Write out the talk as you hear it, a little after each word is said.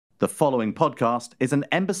The following podcast is an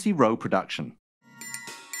Embassy Row production.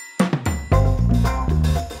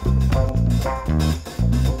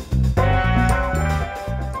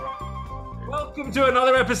 Welcome to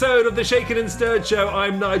another episode of the Shaken and Stirred Show.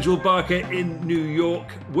 I'm Nigel Barker in New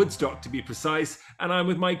York, Woodstock to be precise, and I'm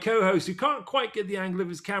with my co-host who can't quite get the angle of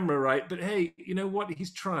his camera right, but hey, you know what?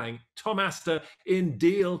 He's trying. Tom Astor in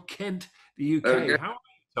Deal, Kent, the UK. Okay. How are you,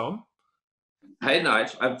 Tom? Hey,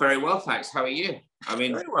 Nigel. I'm very well, thanks. How are you? I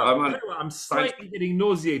mean, very well. I'm slightly getting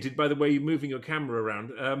nauseated by the way you're moving your camera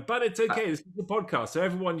around, but it's okay. This is the podcast, so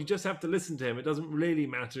everyone, you just have to listen to him. It doesn't really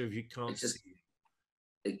matter if you can't see.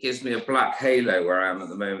 It gives me a black halo where I am at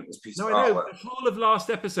the moment. This piece of I know. artwork. The whole of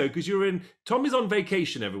last episode, because you're in. Tom is on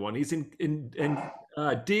vacation. Everyone, he's in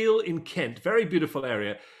Deal in Kent, very beautiful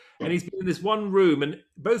area, and he's been in this one room. And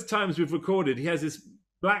both times we've recorded, he has this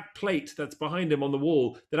black plate that's behind him on the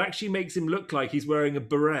wall that actually makes him look like he's wearing a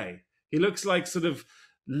beret. He looks like sort of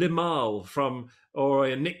Limahl or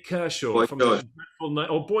a Nick Kershaw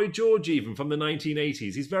or Boy George even from the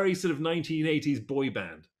 1980s. He's very sort of 1980s boy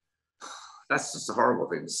band. That's just a horrible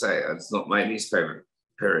thing to say. It's not my least favorite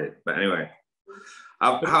period. But anyway,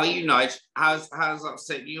 how are you, Nigel? How's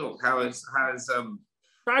upstate New York? How's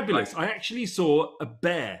fabulous? I actually saw a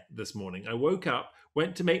bear this morning. I woke up,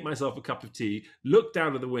 went to make myself a cup of tea, looked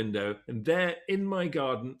out of the window, and there in my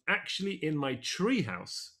garden, actually in my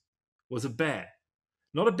treehouse, was a bear.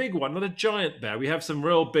 Not a big one, not a giant bear. We have some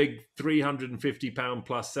real big 350-pound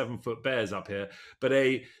plus 7-foot bears up here, but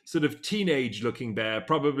a sort of teenage-looking bear,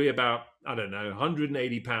 probably about,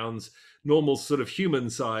 180 pounds, normal sort of human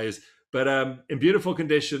size, but in beautiful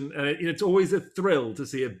condition. And it's always a thrill to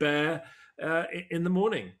see a bear in the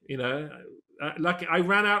morning. You know, lucky I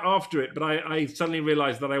ran out after it, but I suddenly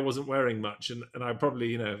realized that I wasn't wearing much, and I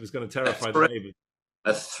probably, was going to terrify the neighbors.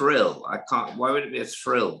 A thrill. I can't. Why would it be a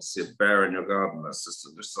thrill to see a bear in your garden? That's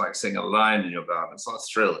just like seeing a lion in your garden. It's not a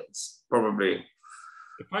thrill. It's probably.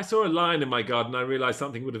 If I saw a lion in my garden, I realized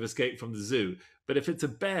something would have escaped from the zoo. But if it's a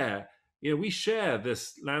bear, we share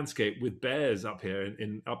this landscape with bears up here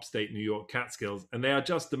in upstate New York, Catskills, and they are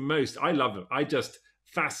just the most. I love them. I just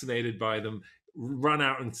fascinated by them. Run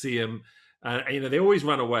out and see them. They always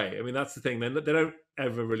run away. I mean, that's the thing. They don't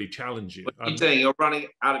ever really challenge you. What are you doing? You're running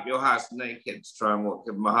out of your house naked to try and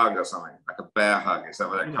give him a hug or something, like a bear hug. Is that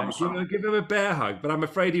where that comes from? Give him a bear hug, but I'm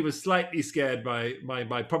afraid he was slightly scared by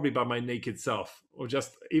probably by my naked self, or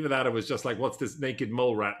just either that, or was just like, what's this naked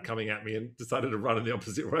mole rat coming at me, and decided to run in the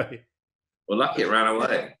opposite way. Well, lucky it ran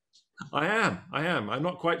away. I am. I'm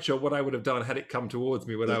not quite sure what I would have done had it come towards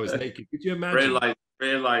me when I was naked. Could you imagine?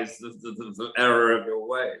 Realize the error of your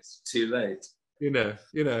ways. Too late.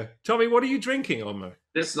 Tommy, what are you drinking on though?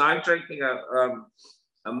 Listen, I'm drinking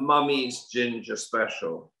a Mummy's Ginger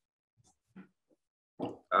Special.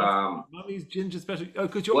 Mummy's Ginger Special. Oh,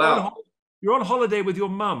 because you're on holiday with your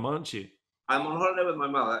mum, aren't you? I'm on holiday with my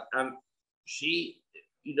mother, and she,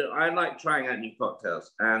 I like trying out new cocktails,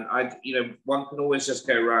 and one can always just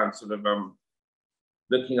go around sort of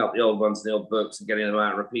looking up the old ones in the old books and getting them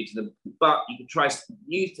out and repeating them. But you can try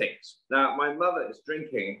new things. Now, my mother is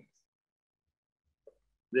drinking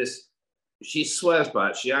this. She swears by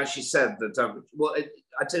it. She actually said that,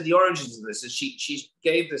 I'd say the origins of this is she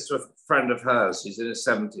gave this to a friend of hers who's in his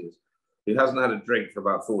 70s, who hasn't had a drink for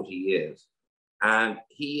about 40 years. And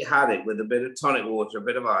he had it with a bit of tonic water, a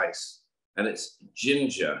bit of ice, and it's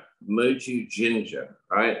ginger, moju ginger,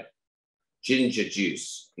 right? Ginger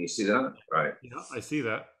juice. Can you see that? Right. Yeah, I see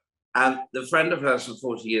that. And the friend of hers for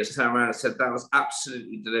 40 years turned around and said that was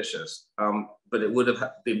absolutely delicious, but it would have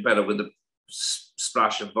been better with a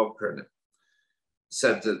splash of vodka in it.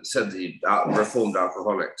 Said the reformed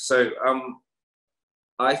alcoholic. So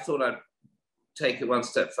I thought I'd take it one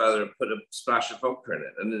step further and put a splash of vodka in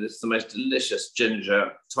it, and it's the most delicious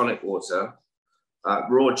ginger tonic water,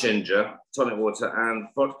 raw ginger tonic water and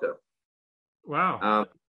vodka. Wow.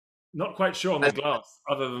 Not quite sure on the glass,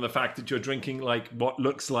 other than the fact that you're drinking like what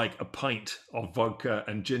looks like a pint of vodka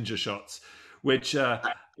and ginger shots, which,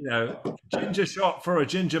 ginger shot for a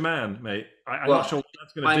ginger man, mate. I'm not sure what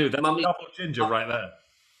that's going to do. That's double ginger right there.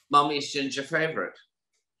 Mummy's ginger favorite.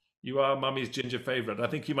 You are Mummy's ginger favorite. I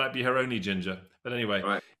think you might be her only ginger. But anyway,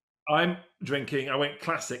 right. I went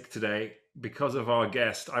classic today because of our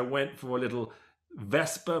guest. I went for a little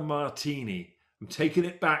Vesper Martini. I'm taking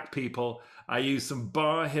it back, people. I used some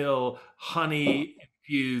Bar Hill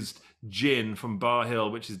honey-infused gin from Bar Hill,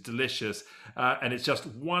 which is delicious. And it's just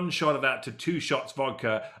one shot of that to 2 shots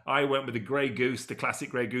vodka. I went with the Grey Goose, the classic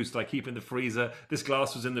Grey Goose that I keep in the freezer. This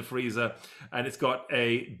glass was in the freezer. And it's got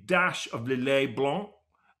a dash of Lillet Blanc.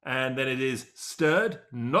 And then it is stirred,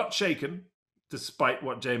 not shaken, despite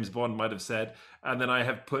what James Bond might have said. And then I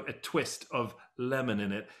have put a twist of lemon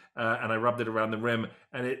in it, and I rubbed it around the rim,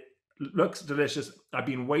 and it looks delicious. I've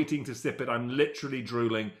been waiting to sip it. I'm literally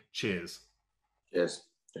drooling. Cheers. Cheers.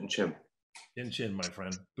 Chin chin. Chin chin, my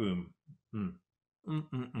friend. Boom. Mm.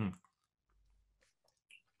 Mm-mm-mm.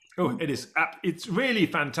 Oh, it's really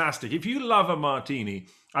fantastic. If you love a martini,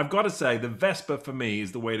 I've got to say the Vespa for me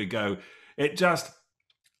is the way to go. It just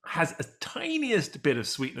has a tiniest bit of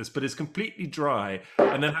sweetness, but is completely dry,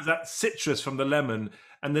 and then has that citrus from the lemon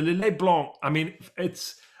and the Lillet Blanc. I mean,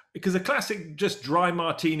 it's because a classic just dry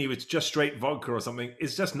martini with just straight vodka or something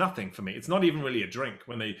is just nothing for me. It's not even really a drink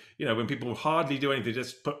when when people hardly do anything,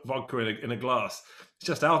 just put vodka in a glass. It's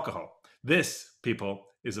just alcohol. This, people,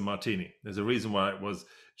 is a martini. There's a reason why it was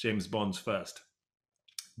James Bond's first.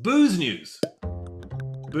 Booze news.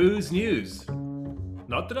 Booze news.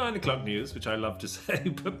 Not the 9 o'clock news, which I love to say,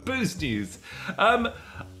 but booze news.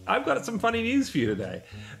 I've got some funny news for you today.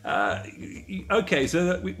 Okay,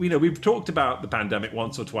 so we've talked about the pandemic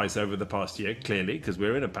once or twice over the past year, clearly, because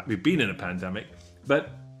we've been in a pandemic.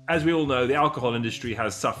 But as we all know, the alcohol industry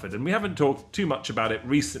has suffered, and we haven't talked too much about it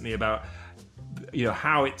recently about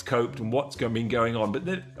how it's coped and what's been going on.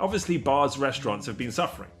 But obviously, bars, restaurants have been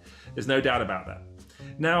suffering. There's no doubt about that.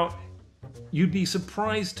 Now, you'd be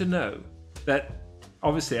surprised to know that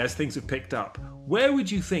obviously, as things have picked up, where would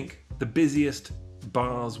you think the busiest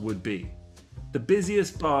bars would be? The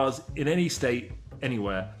busiest bars in any state,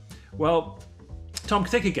 anywhere. Well, Tom,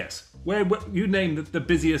 take a guess. Where you name the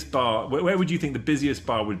busiest bar? Where would you think the busiest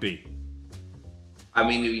bar would be? I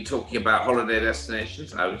mean, are you talking about holiday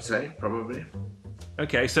destinations? I would say probably.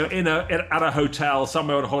 Okay, so at a hotel,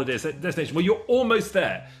 somewhere on a holiday destination. Well, you're almost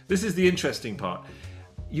there. This is the interesting part.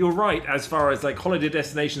 You're right, as far as like holiday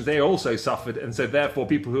destinations, they also suffered. And so therefore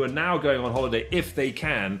people who are now going on holiday, if they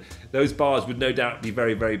can, those bars would no doubt be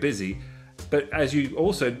very, very busy. But as you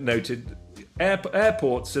also noted,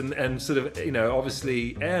 airports and sort of,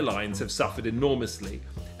 obviously airlines have suffered enormously.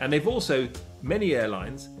 And many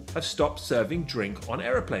airlines have stopped serving drink on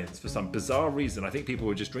airplanes for some bizarre reason. I think people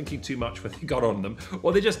were just drinking too much when they got on them,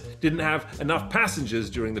 or they just didn't have enough passengers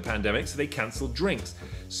during the pandemic, so they cancelled drinks.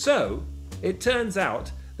 So it turns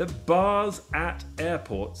out that bars at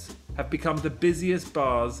airports have become the busiest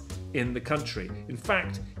bars in the country. In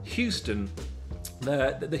fact, Houston's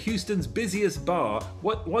busiest bar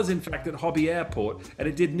was in fact at Hobby Airport, and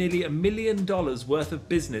it did nearly $1 million worth of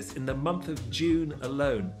business in the month of June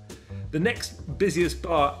alone. The next busiest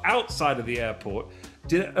bar outside of the airport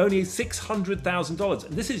did only $600,000.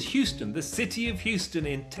 And this is Houston, the city of Houston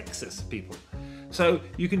in Texas, people. So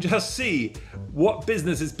you can just see what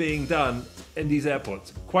business is being done in these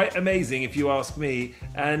airports. Quite amazing, if you ask me.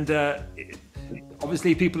 And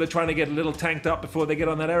obviously people are trying to get a little tanked up before they get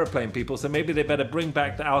on that airplane, people. So maybe they better bring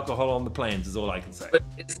back the alcohol on the planes, is all I can say. But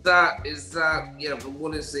is that but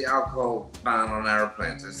what is the alcohol ban on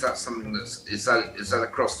airplanes? Is that something is that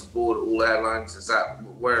across the board, all airlines?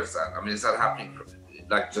 Where is that? I mean, is that happening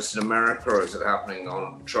like just in America, or is it happening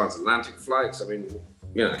on transatlantic flights? I mean,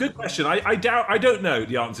 Good question. I don't know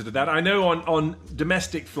the answer to that. I know on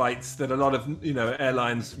domestic flights that a lot of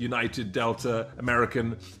airlines, United, Delta,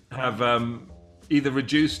 American, have either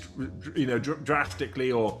reduced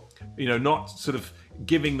drastically or not sort of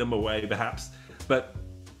giving them away perhaps, but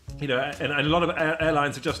and a lot of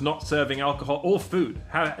airlines are just not serving alcohol or food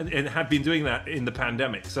and have been doing that in the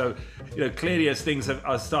pandemic. So clearly as things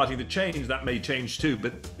are starting to change, that may change too,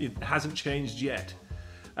 but it hasn't changed yet.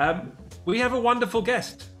 We have a wonderful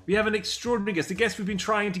guest. We have an extraordinary guest. A guest we've been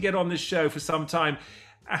trying to get on this show for some time.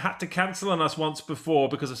 I had to cancel on us once before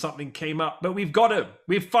because of something came up, but we've got him.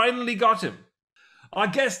 We've finally got him. Our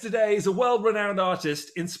guest today is a well-renowned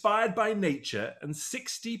artist inspired by nature and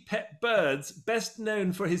 60 pet birds, best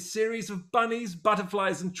known for his series of bunnies,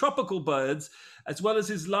 butterflies, and tropical birds, as well as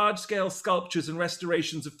his large-scale sculptures and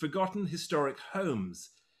restorations of forgotten historic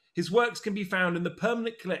homes. His works can be found in the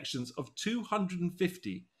permanent collections of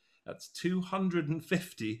 250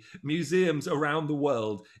 museums around the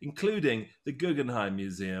world, including the Guggenheim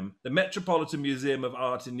Museum, the Metropolitan Museum of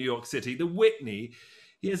Art in New York City, the Whitney.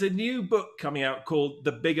 He has a new book coming out called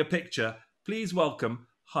The Bigger Picture. Please welcome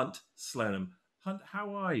Hunt Slonem. Hunt,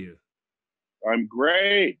 how are you? I'm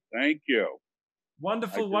great. Thank you.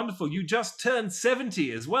 Wonderful, wonderful. You just turned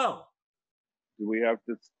 70 as well. Do we have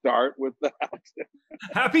to start with that?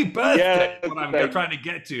 Happy birthday, Yes, what I'm trying to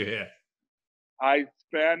get to here. I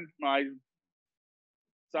spent my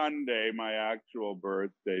Sunday, my actual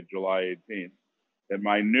birthday, July 18th, at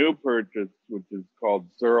my new purchase, which is called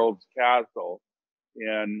Searles Castle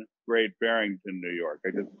in Great Barrington, New York.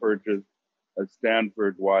 I just purchased a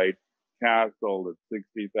Stanford White castle that's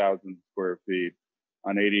 60,000 square feet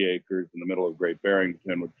on 80 acres in the middle of Great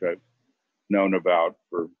Barrington, which I've known about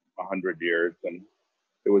for 100 years. And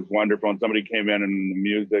it was wonderful. And somebody came in and the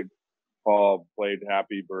music hall played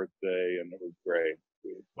Happy Birthday, and it was great.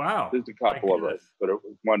 Wow. There's a couple of us, but it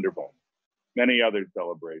was wonderful. Many other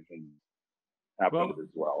celebrations happened as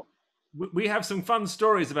well. We have some fun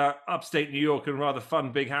stories about upstate New York and rather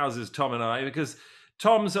fun big houses, Tom and I, because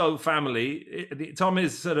Tom's old family,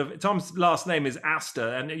 Tom's last name is Astor,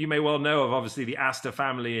 and you may well know of obviously the Astor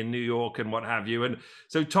family in New York and what have you. And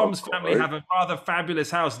so Tom's family have a rather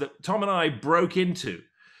fabulous house that Tom and I broke into.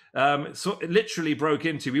 So it literally broke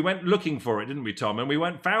into. We went looking for it, didn't we, Tom? And we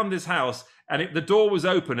found this house, and the door was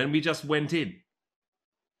open, and we just went in.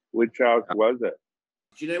 Which house was it?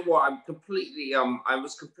 Do you know what? I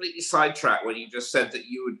was completely sidetracked when you just said that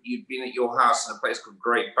you'd been at your house in a place called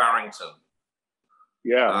Great Barrington.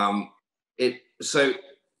 Yeah. So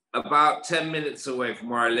about 10 minutes away from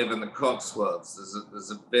where I live in the Cotswolds,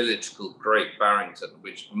 there's a village called Great Barrington,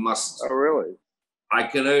 which must. Oh, really? I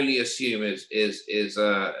can only assume was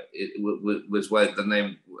where the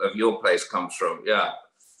name of your place comes from. Yeah,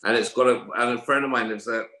 and it's got and a friend of mine lives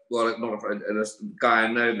there. Well, not a friend, and a guy I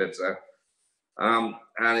know lives there. And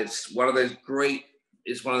it's one of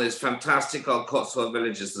those fantastic old Cotswold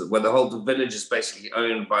villages where the village is basically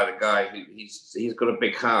owned by the guy who he's got a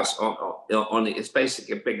big house on it. It's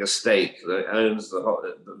basically a big estate that owns the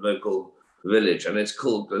local village, and it's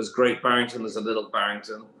called. There's Great Barrington. There's a Little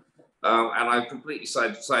Barrington, and I'm completely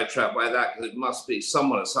sidetracked by that because it must be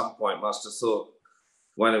someone at some point must have thought,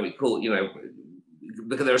 why don't we call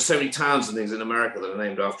because there are so many towns and things in America that are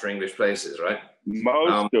named after English places, right?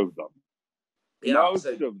 Most of them. Yeah, Most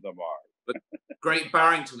of them are. But Great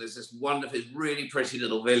Barrington is this wonderful, really pretty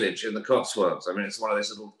little village in the Cotswolds. I mean, it's one of those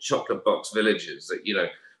little chocolate box villages that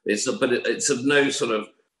it's of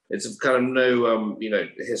kind of no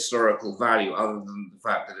historical value other than the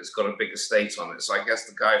fact that it's got a big estate on it. So I guess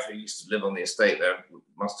the guy who used to live on the estate there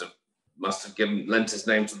must have lent his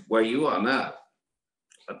name to where you are now.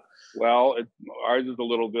 Well, ours is a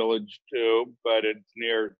little village too, but it's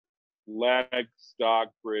near Lenox,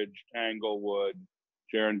 Stockbridge, Tanglewood,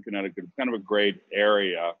 Sharon, Connecticut. It's kind of a great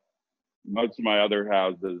area. Most of my other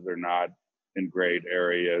houses are not in great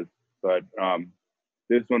areas, but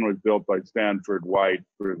this one was built by Stanford White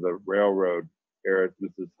for the railroad heiress,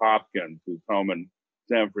 Mrs. Hopkins, whose home in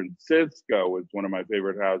San Francisco was one of my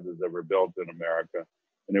favorite houses ever built in America,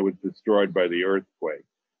 and it was destroyed by the earthquake.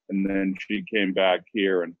 And then she came back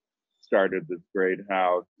here and started this great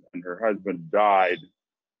house, and her husband died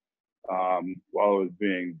while it was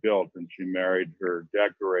being built, and she married her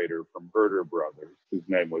decorator from Herder Brothers, whose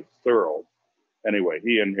name was Searles. Anyway,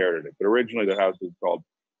 he inherited it, but originally the house was called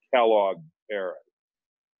Kellogg Terrace.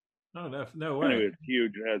 Oh, no way. Anyway, it's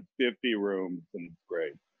huge. It has 50 rooms, and it's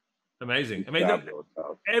great. Amazing. I mean,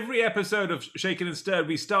 every episode of Shaken and Stirred,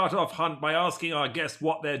 we start off, Hunt, by asking our guests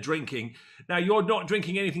what they're drinking. Now, you're not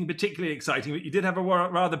drinking anything particularly exciting, but you did have a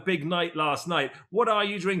rather big night last night. What are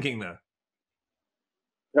you drinking there?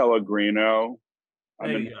 Pellegrino.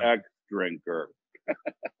 I'm an ex-drinker.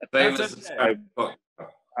 I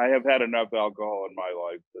have had enough alcohol in my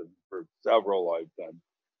life for several lifetimes,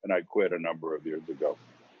 and I quit a number of years ago.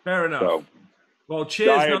 Fair enough. So, well,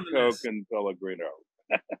 cheers, Diet nonetheless. Coke and Pellegrino.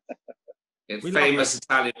 It's famous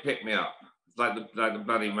Italian pick-me-up, like the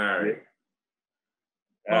Bloody Mary.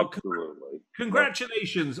 Absolutely.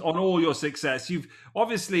 Congratulations on all your success. You've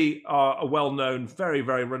obviously are a well-known, very,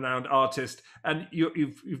 very renowned artist, and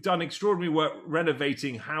you've done extraordinary work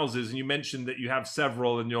renovating houses. And you mentioned that you have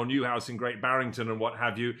several in your new house in Great Barrington and what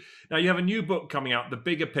have you. Now you have a new book coming out, The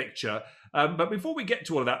Bigger Picture. But before we get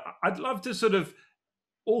to all of that, I'd love to sort of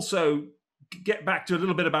also get back to a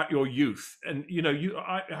little bit about your youth. And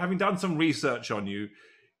having done some research on you.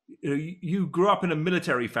 You grew up in a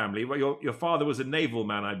military family where your father was a naval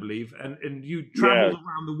man, I believe, and you traveled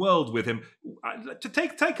around the world with him. To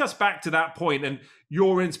take us back to that point and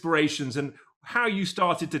your inspirations and how you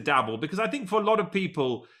started to dabble, because I think for a lot of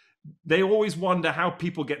people, they always wonder how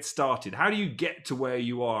people get started. How do you get to where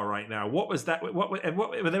you are right now? What was that?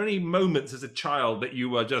 Were there any moments as a child that you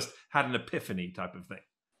were just had an epiphany type of thing?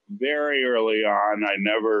 Very early on, I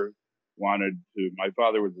never wanted to. My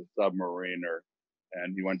father was a submariner,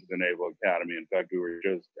 and he went to the Naval Academy. In fact, we were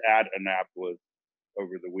just at Annapolis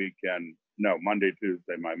over the weekend. No, Monday,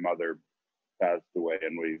 Tuesday, my mother passed away,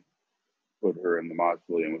 and we put her in the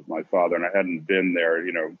mausoleum with my father. And I hadn't been there.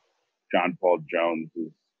 John Paul Jones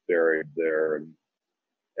is buried there. And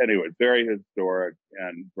anyway, very historic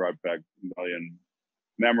and brought back a million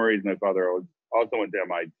memories. My father also went to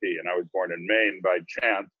MIT, and I was born in Maine by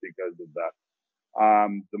chance because of that.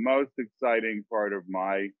 The most exciting part of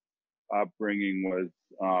my upbringing was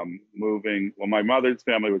moving. Well, my mother's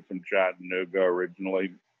family was from Chattanooga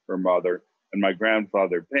originally, her mother, and my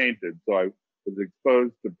grandfather painted. So I was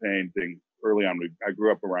exposed to painting early on. I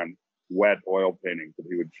grew up around wet oil paintings that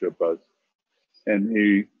he would ship us. And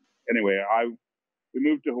we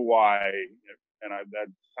moved to Hawaii, and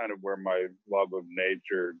that's kind of where my love of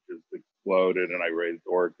nature just exploded. And I raised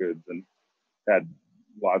orchids and had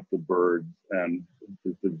lots of birds and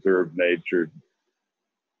just observed nature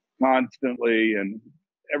constantly. And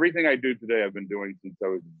everything I do today, I've been doing since I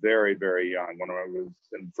was very, very young. When I was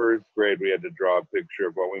in first grade, we had to draw a picture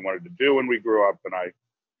of what we wanted to do when we grew up. And I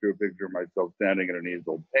drew a picture of myself standing at an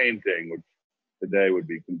easel painting, which today would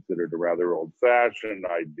be considered a rather old-fashioned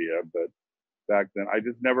idea. But back then, I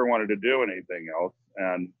just never wanted to do anything else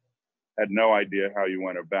and had no idea how you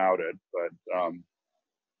went about it. But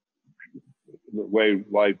the way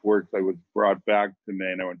life works, I was brought back to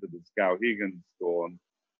Maine. I went to the Skowhegan School and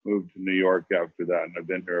moved to New York after that. And I've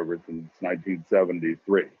been here ever since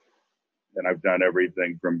 1973. And I've done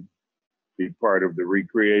everything from be part of the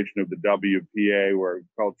recreation of the WPA, or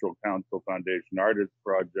Cultural Council Foundation Artist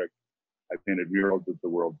Project. I painted murals at the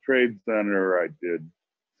World Trade Center. I did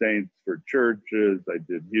saints for churches. I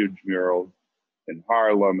did huge murals in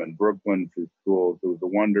Harlem and Brooklyn for schools. It was a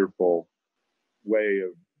wonderful way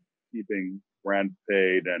of keeping rent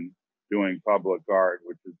paid and doing public art,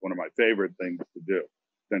 which is one of my favorite things to do.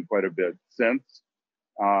 Done quite a bit since.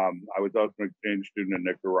 I was also an exchange student in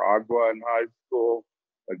Nicaragua in high school.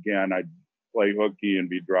 Again, I'd play hooky and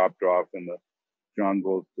be dropped off in the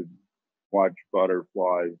jungles to watch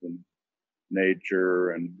butterflies and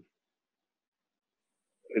nature, and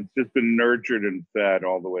it's just been nurtured and fed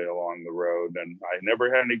all the way along the road. And I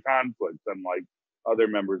never had any conflicts, unlike other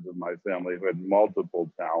members of my family who had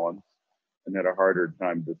multiple talents and had a harder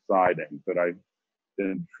time deciding. But I've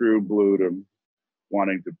been true blue to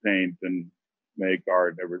wanting to paint and make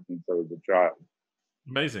art ever since I was a child.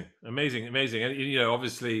 Amazing. And you know,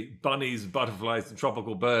 obviously, bunnies, butterflies, and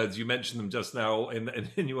tropical birds. You mentioned them just now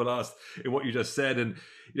in your last, in what you just said, and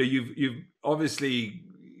you know, you've obviously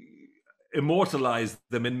immortalized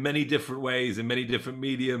them in many different ways, in many different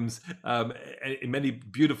mediums, in many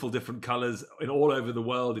beautiful different colors, in all over the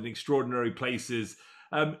world, in extraordinary places.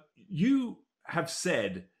 You have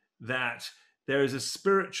said that there is a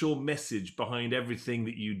spiritual message behind everything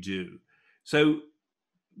that you do. So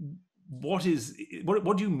what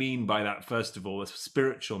do you mean by that? First of all, a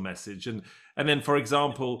spiritual message, and then, for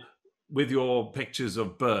example, with your pictures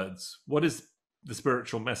of birds, what is the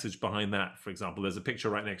spiritual message behind that? For example, there's a picture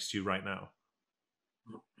right next to you right now.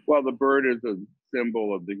 Well, the bird is a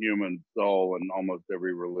symbol of the human soul in almost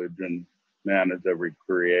every religion man has ever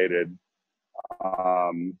created.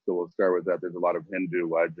 So we'll start with that. There's a lot of Hindu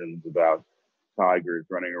legends about tigers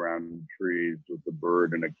running around trees with the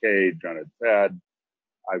bird in a cage on its head.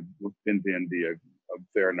 I've been to India a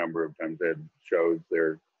fair number of times. I had shows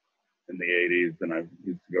there in the 80s, and I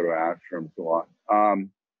used to go to ashrams a lot.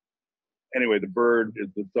 Anyway, the bird is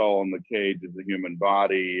the soul, and the cage is the human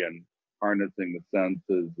body, and harnessing the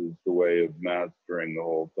senses is the way of mastering the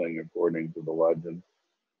whole thing, according to the legend.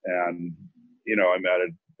 And, you know, I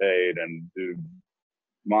meditate and do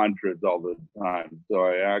mantras all the time. So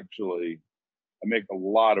I make a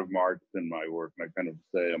lot of marks in my work, and I kind of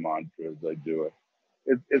say a mantra as I do it.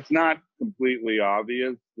 It's not completely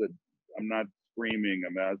obvious that I'm not screaming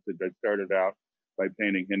a message. I started out by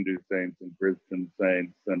painting Hindu saints and Christian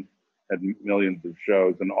saints and had millions of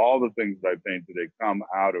shows. And all the things that I paint today come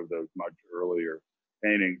out of those much earlier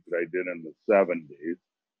paintings that I did in the 70s.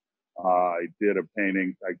 I did a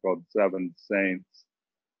painting I called Seven Saints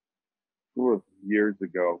years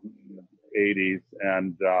ago, in the 80s.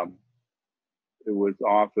 And it was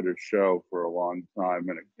off at a show for a long time,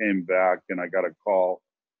 and it came back, and I got a call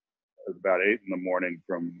at about 8 a.m.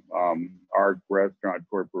 from Arc Restaurant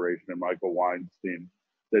Corporation, and Michael Weinstein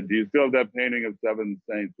said, "Do you still have that painting of Seven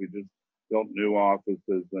Saints? We just built new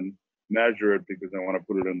offices and measure it because I want to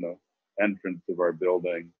put it in the entrance of our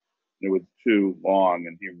building." And it was too long,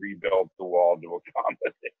 and he rebuilt the wall to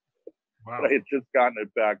accommodate. Wow. But I had just gotten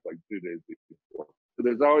it back like 2 days before. So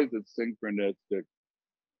there's always a synchronistic,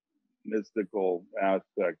 mystical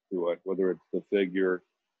aspect to it, whether it's the figure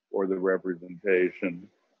or the representation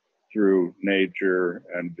through nature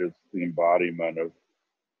and just the embodiment of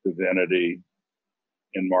divinity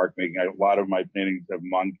in mark making. A lot of my paintings have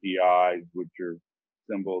monkey eyes, which are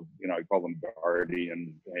symbols, you know, I call them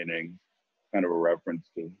guardian paintings, kind of a reference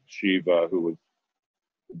to Shiva, who was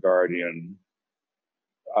the guardian,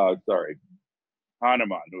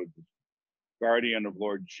 Hanuman, who was the guardian of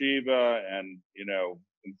Lord Shiva, and, you know,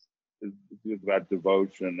 It's about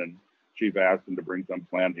devotion, and Chief asked him to bring some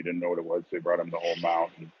plant. He didn't know what it was, so he brought him the whole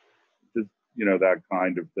mountain. Just, that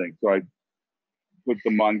kind of thing. So I put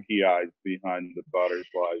the monkey eyes behind the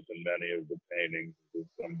butterflies in many of the paintings as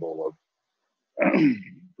a symbol of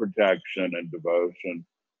protection and devotion.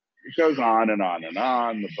 It goes on and on and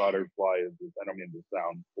on. The butterfly is, I don't mean to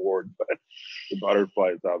sound bored, but the butterfly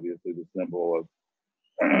is obviously the symbol of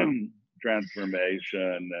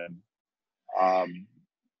transformation, and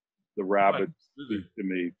the rabbits speak to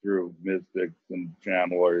me through mystics and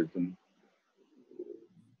channelers, and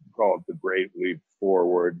call it the Great Leap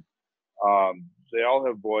Forward. They all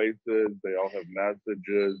have voices, they all have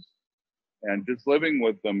messages, and just living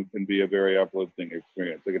with them can be a very uplifting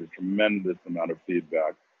experience. I get a tremendous amount of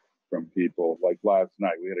feedback from people. Like last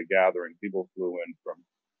night, we had a gathering. People flew in from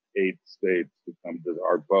 8 states to come to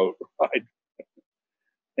our boat ride.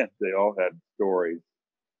 And they all had stories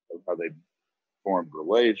of how they formed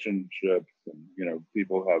relationships, and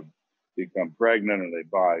people have become pregnant and they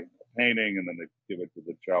buy a painting and then they give it to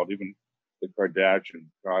the child. Even the Kardashians,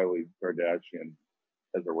 Kylie Kardashian,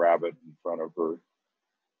 has a rabbit in front of her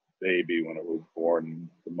baby when it was born.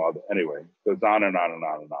 The mother, anyway, goes on and on and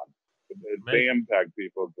on and on. They impact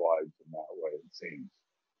people's lives in that way. It seems.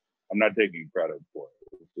 I'm not taking credit for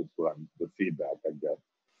it. It's just the feedback I get.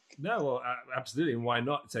 No, well, absolutely. And why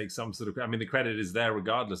not take some sort of? I mean, the credit is there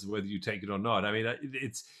regardless of whether you take it or not. I mean,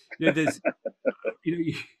 it's there's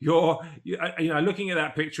you're looking at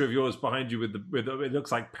that picture of yours behind you with it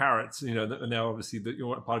looks like parrots. And now obviously that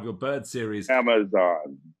you're part of your bird series.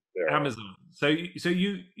 Amazon. Amazon. So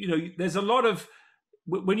there's a lot of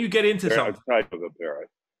when you get into something. Type of a parrot.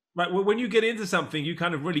 Right. Well, when you get into something, you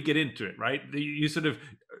kind of really get into it, right? You sort of,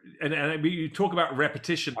 and you talk about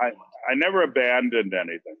repetition. I never abandoned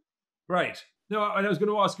anything. Right. No, I was going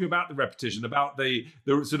to ask you about the repetition, about the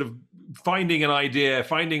sort of finding an idea,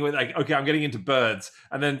 finding like, okay, I'm getting into birds,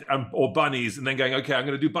 and then or bunnies, and then going, okay, I'm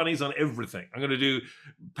going to do bunnies on everything. I'm going to do,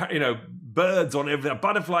 birds on everything,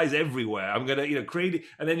 butterflies everywhere. I'm going to, create,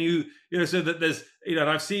 and then so that there's, and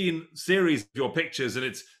I've seen series of your pictures, and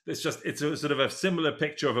it's a sort of a similar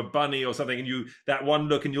picture of a bunny or something, and that one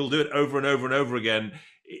look, and you'll do it over and over and over again.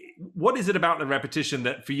 What is it about the repetition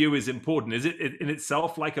that for you is important? Is it in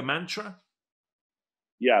itself like a mantra?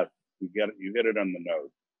 Yes, you hit it on the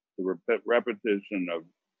nose. The repetition of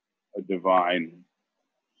a divine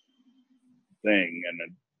thing, and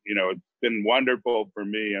it's been wonderful for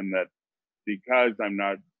me in that because I'm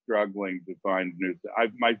not struggling to find new.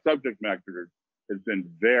 My subject matter has been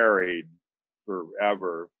varied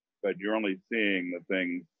forever, but you're only seeing the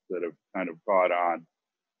things that have kind of caught on.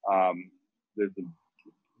 There's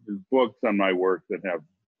books on my work that have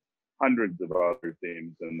hundreds of other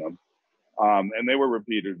themes in them. And they were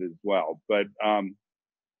repeated as well. But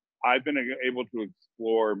I've been able to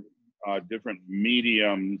explore different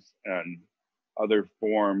mediums and other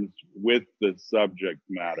forms with the subject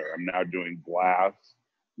matter. I'm now doing glass,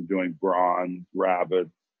 I'm doing bronze, rabbits,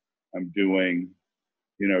 I'm doing,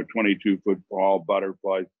 22-foot tall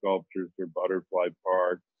butterfly sculptures for butterfly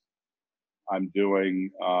parks. I'm doing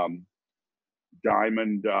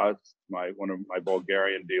diamond dust. One of my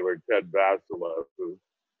Bulgarian dealer, Ted Vasilev, who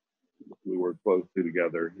we worked closely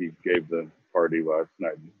together. He gave the party last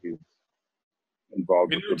night. He's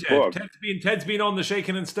involved with the book. Ted's been on the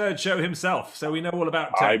Shaken and Stirred show himself, so we know all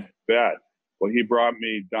about Ted. I bet. Well, he brought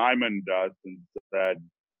me diamond dust and said,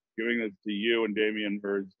 giving this to you and Damien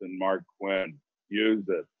Hirst and Mark Quinn, use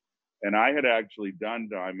it. And I had actually done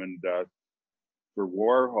diamond dust for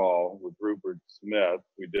Warhol with Rupert Smith.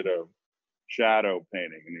 We did a shadow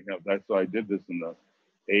painting, and so I did this in the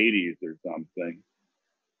 80s or something.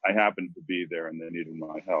 I happened to be there and they needed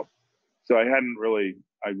my help. So I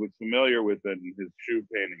was familiar with it, and his shoe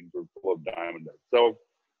paintings were full of diamond dust. So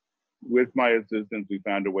with my assistants, we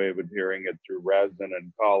found a way of adhering it through resin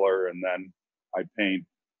and color, and then I paint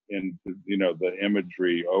into, the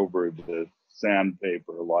imagery over the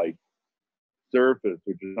sandpaper-like surface,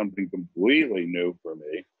 which is something completely new for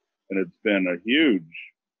me. And it's been a huge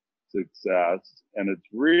success, and it's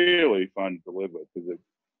really fun to live with because it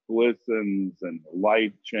glistens and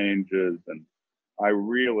light changes, and I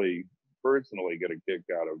really personally get a kick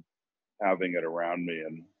out of having it around me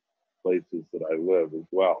in places that I live as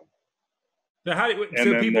well. So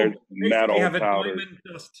people have a diamond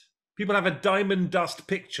dust. People have a diamond dust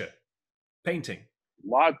picture painting.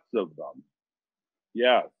 Lots of them.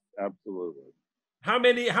 Yes, absolutely.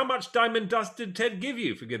 How much diamond dust did Ted give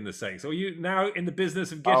you, for goodness sakes? Are you now in the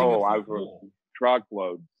business of getting I've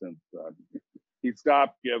truckloads since then. He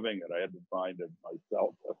stopped giving it. I had to find it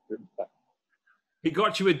myself after that. He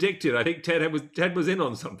got you addicted. I think Ted was in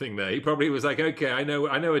on something there. He probably was like, okay, I know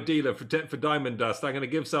a dealer for diamond dust. I'm going to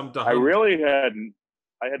give some to I Hunt. really hadn't.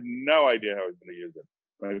 I had no idea how I was going to use it.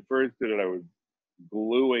 When I first did it, I was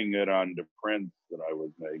gluing it onto prints that I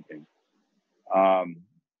was making on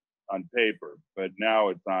paper. But now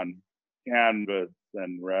it's on canvas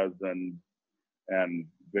and resin and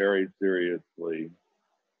very seriously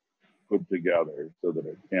put together so that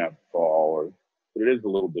it can't fall. But it is a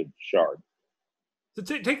little bit sharp. So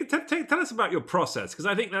tell us about your process, because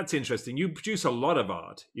I think that's interesting. You produce a lot of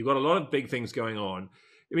art. You've got a lot of big things going on.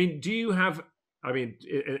 I mean, do you have, I mean,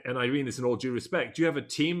 and I mean this in all due respect, do you have a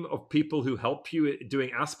team of people who help you doing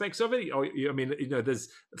aspects of it? Or, I mean, you know, there's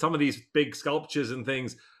some of these big sculptures and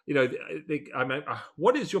things, you know, I mean,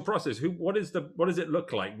 what is your process? What does it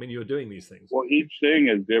look like when you're doing these things? Well, each thing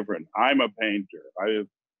is different. I'm a painter.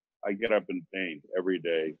 I get up and paint every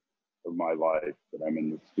day of my life that I'm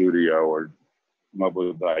in the studio or come up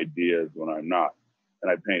with ideas when I'm not.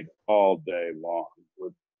 And I paint all day long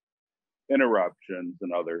with interruptions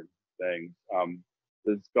and other things.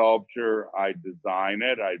 The sculpture, I design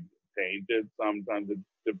it, I paint it. Sometimes it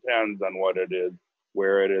depends on what it is,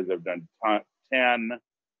 where it is. I've done 10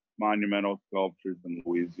 monumental sculptures in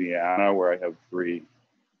Louisiana, where I have 3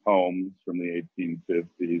 homes from the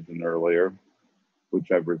 1850s and earlier,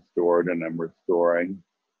 which I've restored and I'm restoring.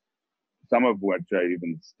 Some of which I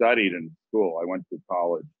even studied in school. I went to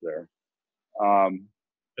college there.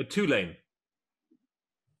 At Tulane.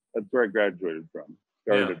 That's where I graduated from.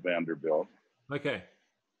 Started at Vanderbilt. Okay.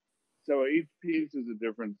 So each piece is a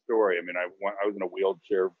different story. I mean, I was in a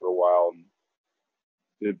wheelchair for a while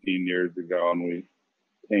 15 years ago, and we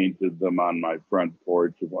painted them on my front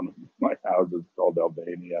porch of one of my houses called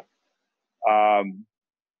Albania.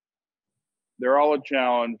 They're all a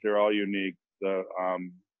challenge. They're all unique. The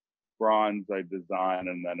bronze I design,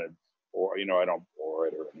 and then it's, or you know, I don't pour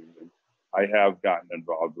it or anything. I have gotten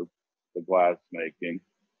involved with the glass making,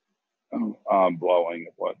 blowing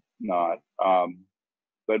and whatnot.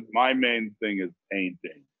 But my main thing is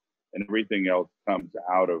painting, and everything else comes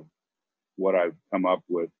out of what I've come up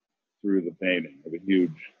with through the painting. I have a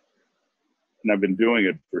huge, and I've been doing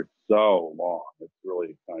it for so long. It's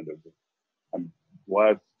really kind of, I'm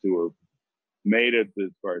blessed to have made it this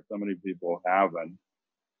far. So many people haven't,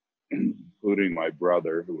 including my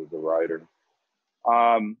brother, who was a writer.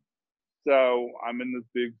 So I'm in this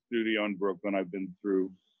big studio in Brooklyn. I've been through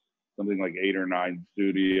something like 8 or 9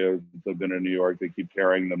 studios. I've been in New York. They keep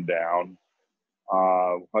tearing them down.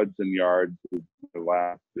 Hudson Yards was the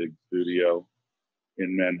last big studio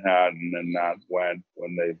in Manhattan, and that went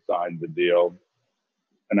when they signed the deal.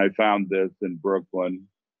 And I found this in Brooklyn.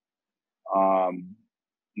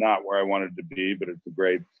 Not where I wanted to be, but it's a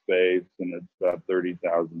great space, and it's about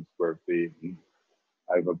 30,000 square feet. And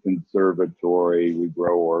I have a conservatory. We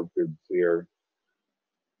grow orchids here,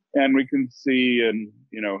 and we can see and,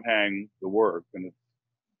 you know, hang the work, and it's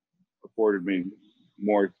afforded me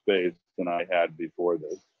more space than I had before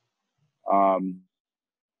this.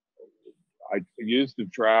 I used to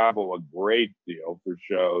travel a great deal for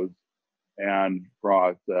shows and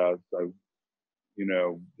process. You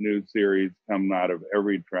know, new series come out of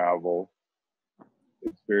every travel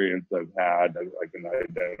experience I've had. I can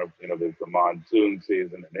identify, you know, there's the monsoon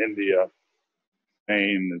season in India,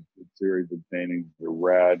 Spain, a series of paintings are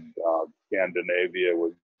red. Scandinavia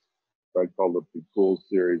was what I call the Cool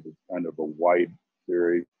series. It's kind of a white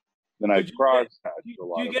series. Then I cross-hatched a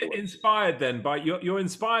lot of. Do you get inspired then by, you're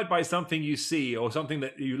inspired by something you see or something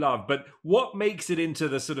that you love, but what makes it into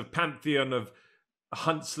the sort of pantheon of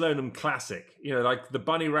Hunt Slonem classic? You know, like the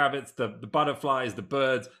bunny rabbits, the butterflies, the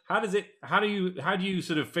birds. How do you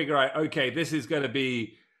sort of figure out, okay, this is going to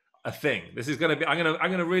be a thing. This is going to be, I'm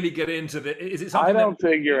going to really get into the, is it something I don't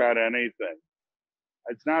figure out anything.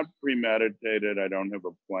 It's not premeditated. I don't have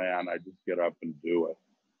a plan. I just get up and do it.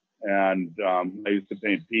 And I used to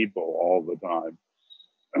paint people all the time.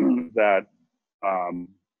 That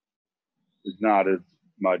is not as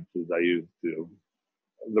much as I used to.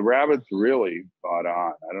 The rabbits really caught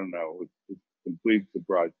on. I don't know. It was a complete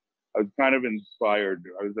surprise. I was kind of inspired.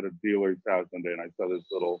 I was at a dealer's house one day and I saw this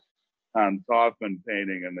little Hans Hoffman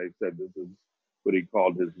painting, and they said this is what he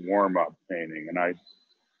called his warm-up painting. And I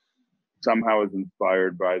somehow was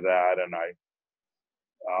inspired by that, and I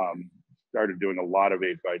started doing a lot of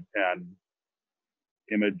 8x10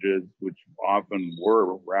 images, which often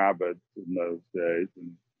were rabbits in those days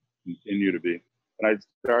and continue to be. And I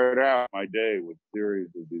started out my day with series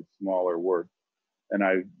of these smaller works, and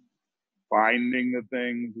I finding the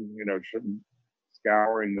things, you know,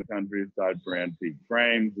 scouring the countryside for antique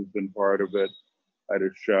frames has been part of it. I had a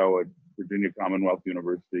show at Virginia Commonwealth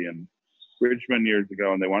University in Richmond years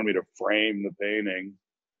ago, and they wanted me to frame the painting,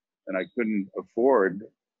 and I couldn't afford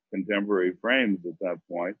contemporary frames at that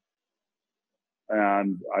point.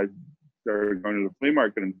 And I started going to the flea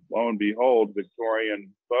market, and lo and behold,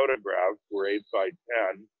 Victorian photographs were 8 by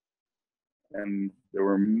 10. And there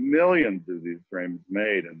were millions of these frames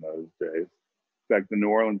made in those days. In fact, the New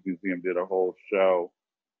Orleans Museum did a whole show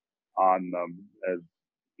on them, as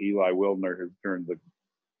Eli Wildner has turned the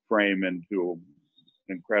frame into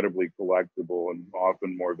incredibly collectible and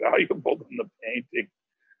often more valuable than the painting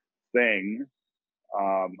thing.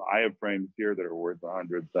 I have frames here that are worth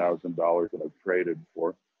 $100,000 that I've traded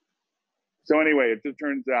for. So anyway, it just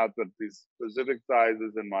turns out that these specific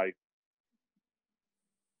sizes in my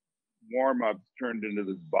warm-ups turned into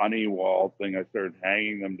this bunny wall thing. I started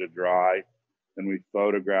hanging them to dry, and we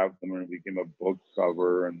photographed them, and it became a book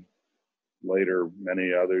cover, and later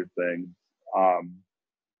many other things.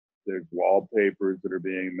 There's wallpapers that are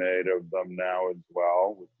being made of them now as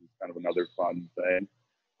well, which is kind of another fun thing.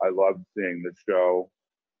 I loved seeing the show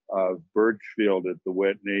of Birchfield at the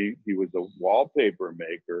Whitney. He was a wallpaper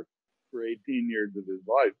maker for 18 years of his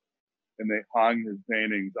life, and they hung his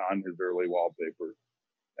paintings on his early wallpaper.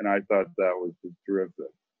 And I thought that was just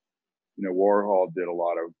terrific. You know, Warhol did a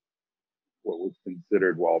lot of what was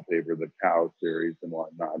considered wallpaper, the Cow series and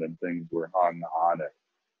whatnot, and things were hung on it.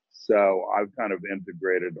 So I've kind of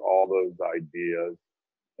integrated all those ideas.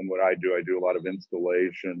 And what I do a lot of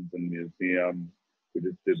installations in museums. We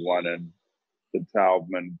just did one in the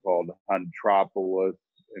Taubman called Huntropolis.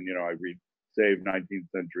 And, you know, I save 19th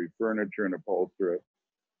century furniture and upholster it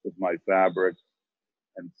with my fabrics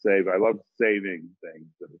and save. I love saving things.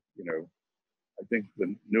 That, you know, I think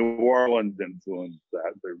the New Orleans influenced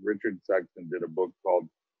that. Richard Sexton did a book called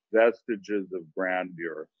Vestiges of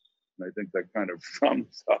Grandeur. And I think that kind of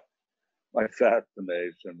sums up my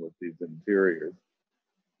fascination with these interiors.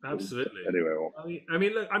 Absolutely. Anyway,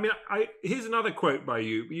 look. Here's another quote by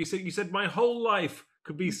you. You said, "My whole life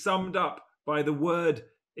could be summed up by the word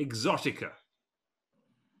exotica."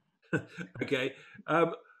 Okay.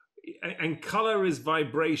 And color is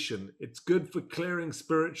vibration. It's good for clearing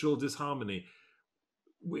spiritual disharmony.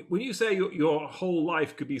 When you say your whole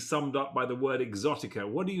life could be summed up by the word exotica,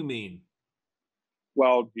 what do you mean?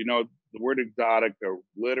 Well, you know, the word exotica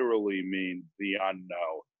literally means the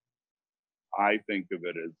unknown. I think of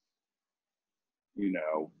it as, you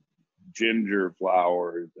know, ginger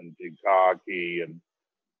flowers and bukkake and,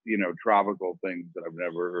 you know, tropical things that I've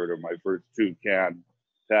never heard of. My first toucan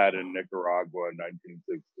had in Nicaragua in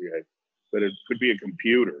 1968, but it could be a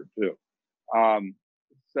computer too.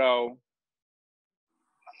 So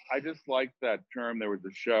I just like that term. There was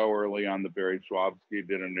a show early on that Barry Schwabsky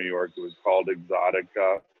did in New York. It was called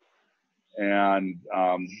Exotica. And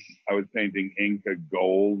I was painting Inca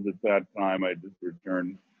gold at that time. I just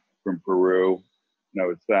returned from Peru. And I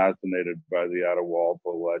was fascinated by the Atahualpa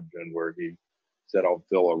legend where he said, "I'll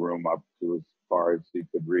fill a room up to as far as he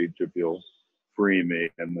could reach if you'll free me."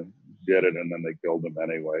 And then did it, and then they killed him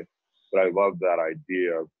anyway. But I love that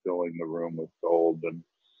idea of filling the room with gold, and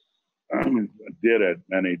did it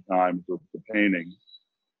many times with the paintings.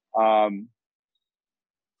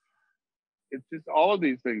 It's just all of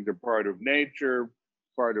these things are part of nature,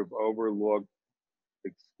 part of overlooked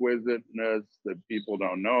exquisiteness that people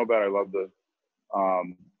don't know about. I love the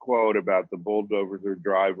quote about the bulldozer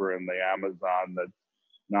driver in the Amazon that's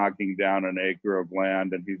knocking down an acre of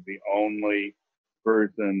land, and he's the only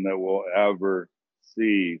person that will ever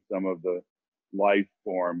see some of the life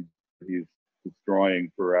forms he's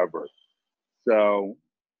destroying forever. So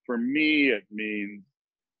for me, it means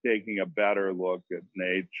taking a better look at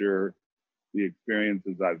nature. The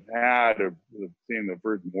experiences I've had of seeing the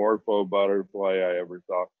first morpho butterfly I ever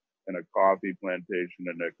saw in a coffee plantation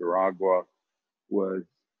in Nicaragua was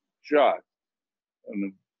just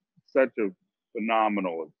such a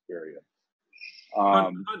phenomenal experience.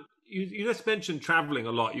 You just mentioned traveling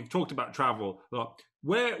a lot. You've talked about travel a lot.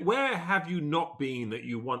 Where have you not been that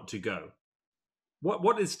you want to go?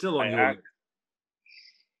 What is still on your list?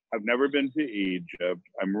 I've never been to Egypt.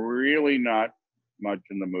 I'm really not much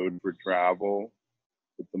in the mood for travel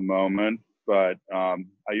at the moment, but I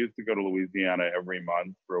used to go to Louisiana every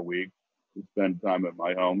month for a week to spend time at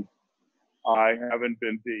my home. I haven't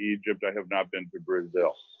been to Egypt. I have not been to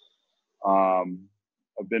Brazil.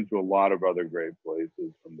 I've been to a lot of other great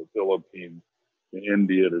places, from the Philippines to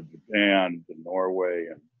India to Japan to Norway.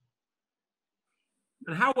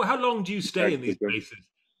 And how long do you stay in these places?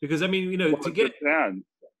 Because, I mean, you know, to get...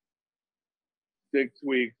 6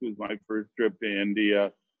 weeks was my first trip to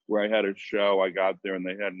India, where I had a show. I got there and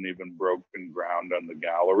they hadn't even broken ground on the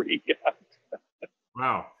gallery yet.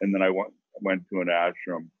 Wow. And then I went went to an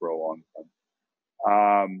ashram for a long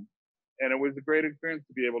time. And it was a great experience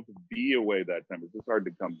to be able to be away that time. It's just hard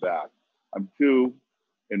to come back. I'm too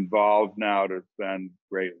involved now to spend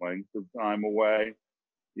great lengths of time away,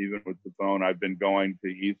 even with the phone. I've been going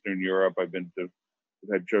to Eastern Europe. I've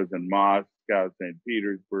had shows in Moscow, St.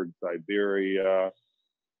 Petersburg, Siberia,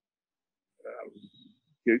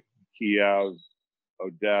 Kiev,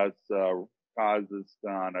 Odessa,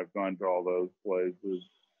 Kazakhstan. I've gone to all those places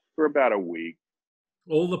for about a week.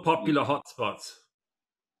 All the popular hotspots.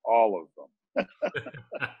 All of them.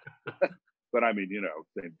 But I mean,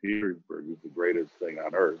 St. Petersburg is the greatest thing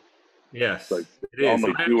on earth. Yes, like it is.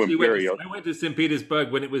 Only two imperial. I went to St.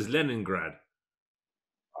 Petersburg when it was Leningrad.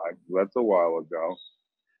 That's a while ago.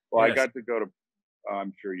 Well, Yes. I got to go to,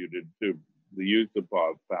 I'm sure you did too, the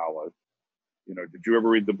Yusupov Palace. Did you ever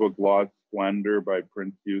read the book Lost Splendor by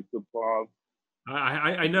Prince Yusupov?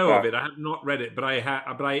 I know of it. I have not read it, but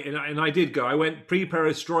I did go. I went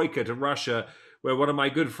pre-perestroika to Russia, where one of my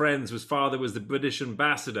good friends' father was the British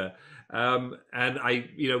ambassador, and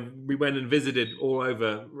we went and visited all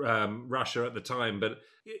over Russia at the time. But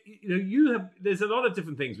there's a lot of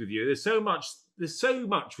different things with you. There's so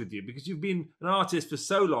much with you because you've been an artist for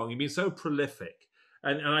so long. You've been so prolific,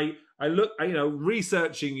 and I look,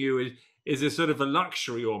 researching you is a sort of a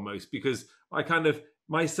luxury almost, because I kind of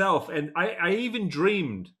myself, and I even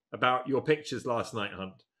dreamed about your pictures last night,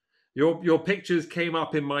 Hunt. Your pictures came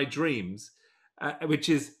up in my dreams, which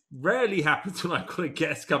is rarely happens when I've got a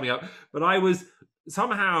guest coming up. But I was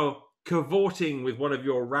somehow cavorting with one of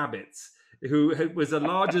your rabbits, who was a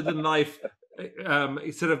larger than life.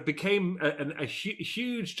 It sort of became a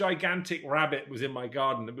huge, gigantic rabbit was in my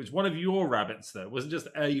garden. It was one of your rabbits, though. It wasn't just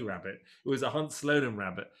a rabbit. It was a Hunt Slonem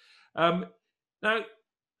rabbit. Now,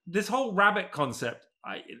 this whole rabbit concept,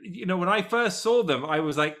 when I first saw them, I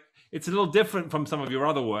was like, it's a little different from some of your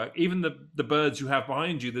other work. Even the birds you have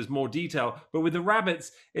behind you, there's more detail. But with the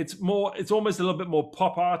rabbits, it's almost a little bit more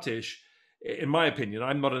pop artish, in my opinion.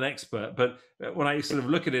 I'm not an expert, but when I sort of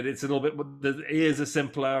look at it, it's a little bit, the ears are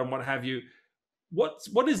simpler and what have you.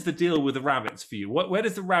 What is the deal with the rabbits for you? Where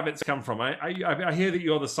does the rabbits come from? I hear that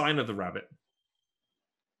you're the sign of the rabbit.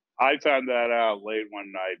 I found that out late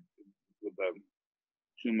one night with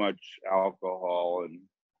too much alcohol and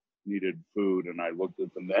needed food, and I looked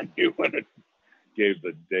at the menu and it gave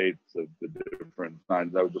the dates of the different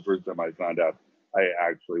signs. That was the first time I found out I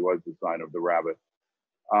actually was the sign of the rabbit.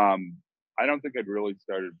 I don't think I'd really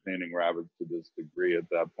started painting rabbits to this degree at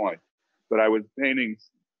that point, but I was painting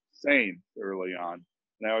saints early on,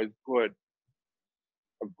 and I always put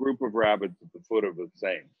a group of rabbits at the foot of a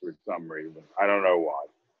saint for some reason. I don't know why.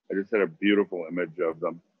 I just had a beautiful image of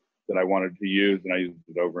them that I wanted to use, and I used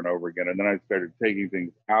it over and over again. And then I started taking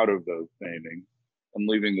things out of those paintings and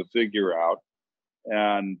leaving the figure out.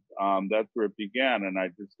 And that's where it began. And I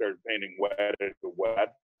just started painting wet to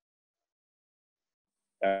wet,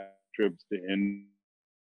 trips to in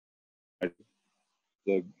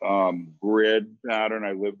the grid pattern.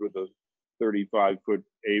 I lived with a 35-foot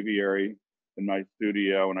aviary in my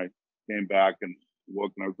studio, and I came back and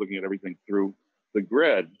looked, and I was looking at everything through the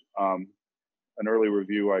grid. An early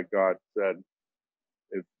review I got said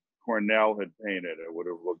if Cornell had painted, it would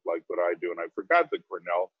have looked like what I do. And I forgot that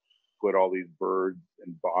Cornell put all these birds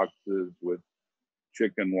in boxes with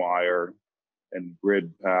chicken wire and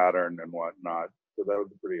grid pattern and whatnot. So that was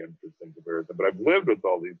a pretty interesting comparison. But I've lived with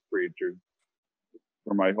all these creatures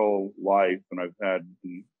for my whole life, and I've had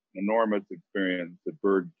an enormous experience at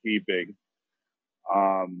bird keeping.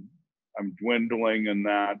 I'm dwindling in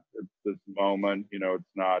that at this moment. It's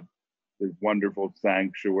not, there's wonderful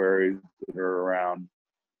sanctuaries that are around.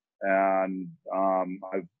 And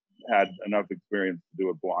I've had enough experience to do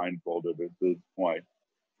it blindfolded at this point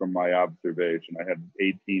from my observation. I had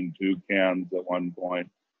 18 toucans at one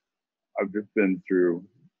point. I've just been through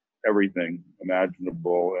everything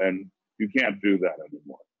imaginable, and you can't do that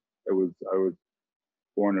anymore. I was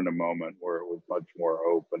born in a moment where it was much more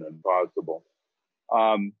open and possible.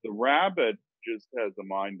 The rabbit just has a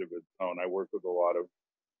mind of its own. I work with a lot of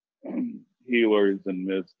healers and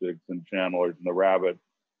mystics and channelers, and the rabbit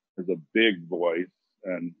has a big voice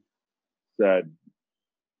and said,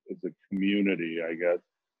 as a community, I guess,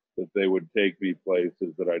 that they would take me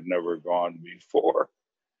places that I'd never gone before.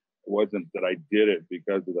 It wasn't that I did it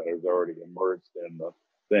because of that. I was already immersed in the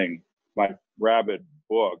thing. My rabbit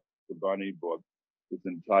book, the bunny book, is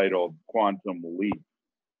entitled Quantum Leap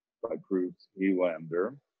by Bruce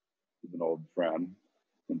Helander. He's an old friend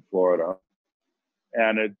in Florida.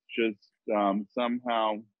 And it's just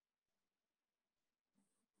somehow,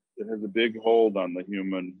 it has a big hold on the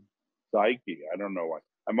human psyche. I don't know why.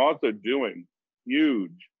 I'm also doing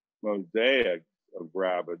huge mosaics of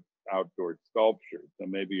rabbits outdoor sculpture. So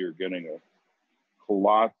maybe you're getting a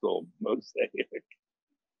colossal mosaic.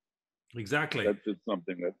 Exactly. That's just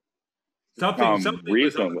something that something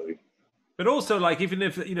recently. But also, like, even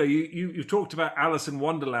if you've talked about Alice in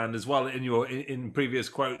Wonderland as well in previous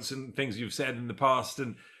quotes and things you've said in the past,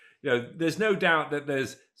 and there's no doubt that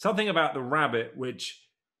there's something about the rabbit which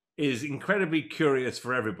is incredibly curious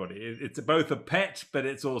for everybody. It's both a pet, but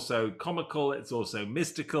it's also comical. It's also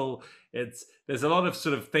mystical. There's a lot of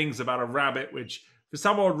sort of things about a rabbit which, for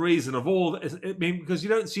some odd reason, because you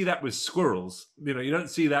don't see that with squirrels. You don't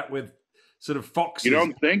see that with sort of foxes. You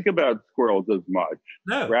don't think about squirrels as much.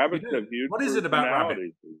 No, rabbits have huge. What is it about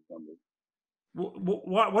rabbits?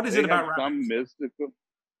 What is it about rabbits? Some mystical.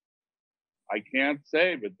 I can't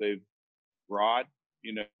say, but they've brought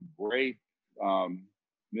great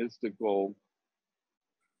mystical,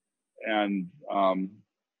 and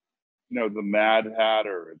the Mad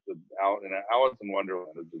Hatter. Alice in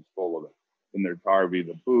Wonderland is just full of it. And there's Harvey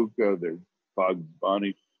the Puka. There's Bugs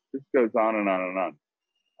Bunny. This goes on and on and on.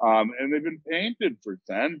 And they've been painted for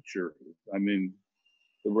centuries. I mean,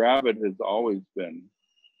 the rabbit has always been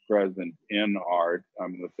present in art.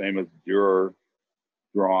 The famous Dürer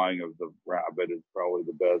drawing of the rabbit is probably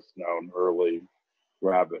the best known early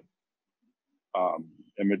rabbit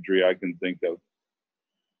imagery I can think of.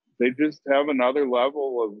 They just have another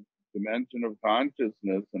level of dimension of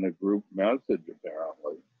consciousness and a group message,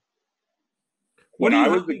 apparently. When I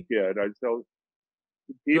was a kid,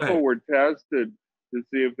 people were tested to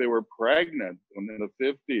see if they were pregnant in the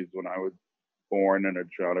 50s when I was born and a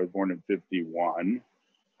child. I was born in 51,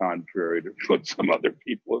 contrary to what some other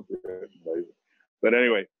people have written later. But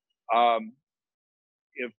anyway,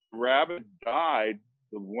 if the rabbit died,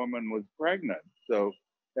 the woman was pregnant. So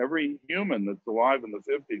every human that's alive in the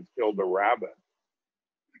 50s killed a rabbit.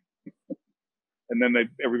 And then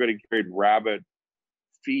everybody carried rabbit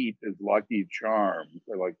feet as lucky charms.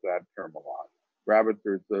 I like that term a lot. Rabbits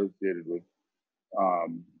are associated with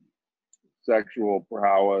sexual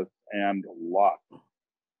prowess and luck.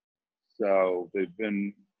 So they've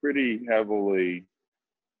been pretty heavily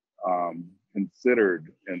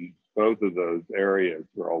considered in both of those areas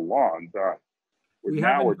for a long time. We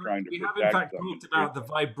have in fact talked about the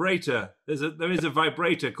vibrator. There is a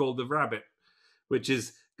vibrator called the rabbit, which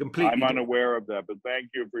is completely. I'm unaware of that, but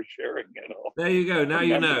thank you for sharing it all. There you go. Now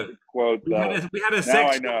you know.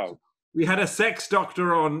 We had a sex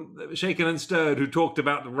doctor on Shaken and Stirred who talked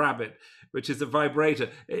about the rabbit, which is a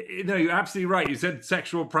vibrator. You're absolutely right. You said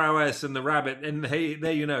sexual prowess and the rabbit, and hey,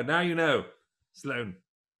 there you know. Now you know, Sloan.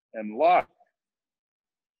 And luck.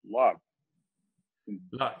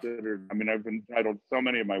 I mean, I've entitled so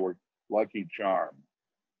many of my work Lucky Charm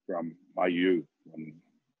from my youth, and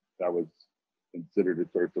that was considered a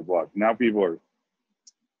source of luck. Now people are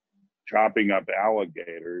chopping up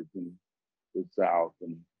alligators in the South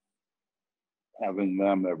and having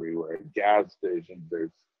them everywhere. Gas stations,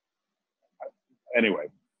 anyway.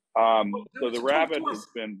 So the rabbit has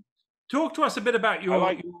been. Talk to us a bit about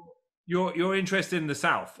your interest in the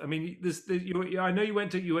South. I mean, I know you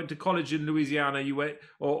went to college in Louisiana. You went,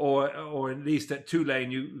 or at least at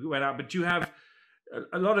Tulane, you went out. But you have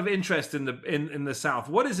a lot of interest in the South.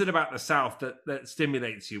 What is it about the South that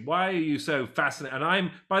stimulates you? Why are you so fascinated?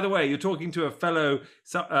 And by the way, you're talking to a fellow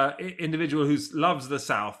individual who loves the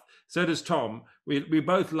South. So does Tom. We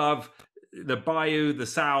both love the Bayou, the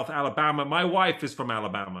South, Alabama. My wife is from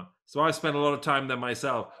Alabama, so I spent a lot of time there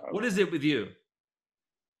myself. What is it with you?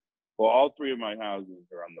 Well, all three of my houses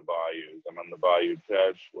are on the bayous. I'm on the Bayou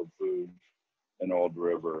Teche, Lafourche, and Old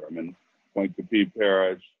River. I'm in Point Capee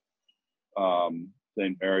Parish,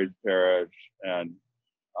 St. Mary's Parish, and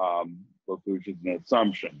Lafourche is an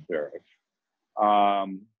Assumption Parish.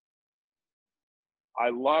 I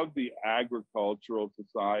love the agricultural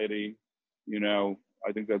society.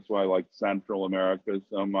 I think that's why I like Central America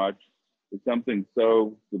so much. There's something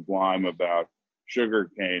so sublime about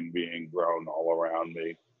sugarcane being grown all around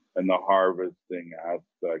me, and the harvesting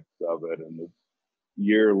aspects of it, and this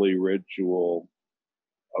yearly ritual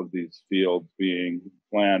of these fields being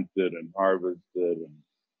planted and harvested, and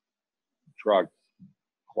trucks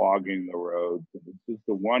clogging the roads. And it's just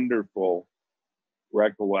a wonderful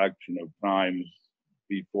recollection of times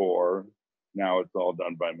before. Now it's all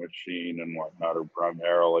done by machine and whatnot, or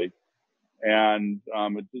primarily. And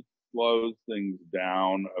it just slows things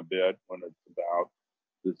down a bit when it's about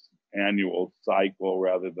this annual cycle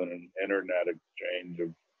rather than an internet exchange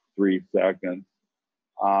of 3 seconds.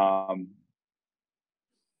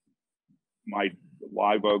 My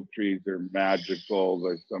live oak trees are magical.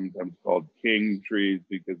 They're sometimes called king trees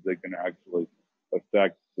because they can actually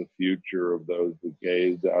affect the future of those that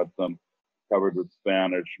gaze at them, covered with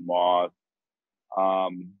Spanish moss.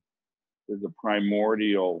 There's a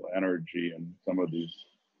primordial energy in some of these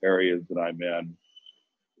areas that I'm in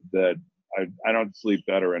that I don't sleep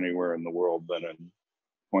better anywhere in the world than in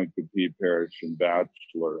Point Coupee Parish and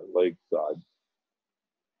Bachelor at Lakeside.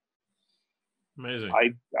 Amazing.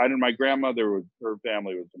 My grandmother her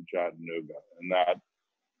family was from Chattanooga, and that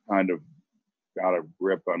kind of got a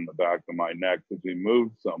grip on the back of my neck because we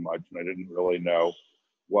moved so much and I didn't really know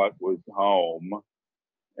what was home.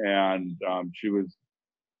 And she was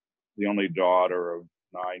the only daughter of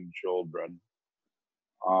 9 children.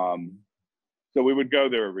 So we would go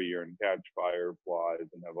there every year and catch fireflies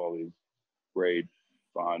and have all these great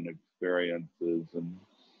fun experiences. And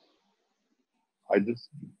I just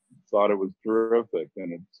thought it was terrific.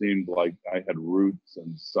 And it seemed like I had roots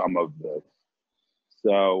in some of this.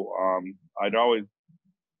 So I'd always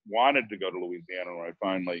wanted to go to Louisiana. When I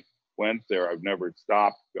finally went there, I've never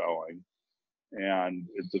stopped going. And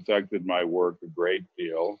it's affected my work a great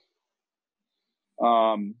deal.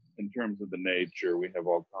 In terms of the nature, we have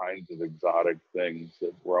all kinds of exotic things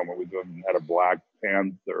that roam. We even had a black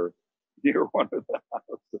panther near one of the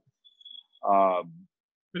houses.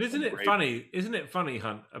 But isn't it funny? Isn't it funny,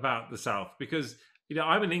 Hunt, about the South? Because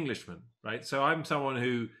I'm an Englishman, right? So I'm someone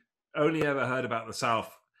who only ever heard about the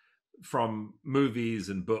South from movies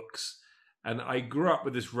and books, and I grew up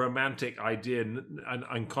with this romantic idea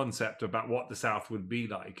and concept about what the South would be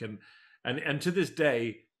like, and to this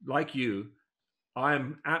day, like you, I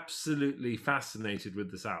am absolutely fascinated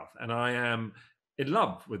with the South, and I am in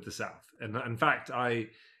love with the South. And in fact,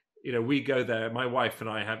 we go there. My wife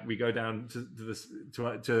and we go down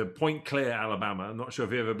to Point Clear, Alabama. I'm not sure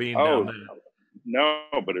if you've ever been down there. No,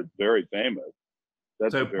 but it's very famous.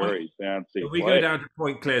 That's a very fancy. We go down to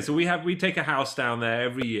Point Clear. So we take a house down there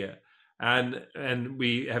every year, and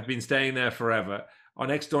we have been staying there forever. Our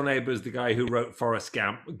next door neighbor is the guy who wrote Forrest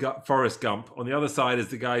Gump. On the other side is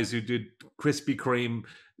the guys who did Krispy Kreme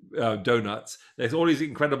donuts. There's all these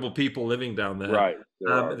incredible people living down there, right?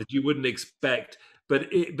 That you wouldn't expect. But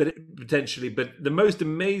the most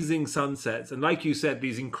amazing sunsets, and like you said,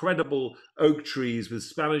 these incredible oak trees with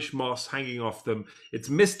Spanish moss hanging off them. It's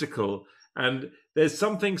mystical, and there's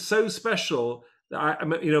something so special that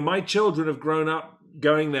my children have grown up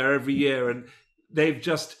going there every year, and they've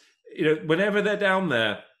just. Whenever they're down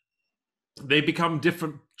there, they become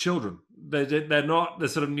different children. They're not the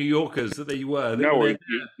sort of New Yorkers that they were.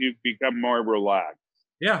 You become more relaxed.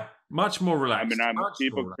 Yeah, much more relaxed. I mean,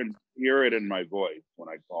 people can hear it in my voice when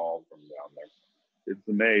I call from down there. It's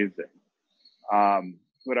amazing.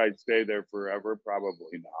 Would I stay there forever?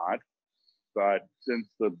 Probably not. But since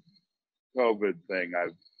the COVID thing,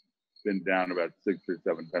 I've been down about 6 or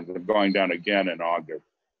 7 times. I'm going down again in August.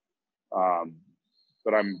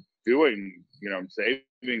 But I'm I'm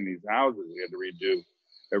saving these houses. We had to redo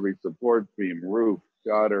every support beam, roof,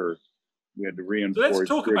 gutter. We had to reinforce. So let's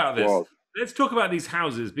talk about walls. this. Let's talk about these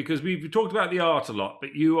houses, because we've talked about the art a lot,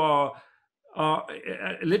 but you are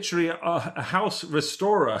literally a house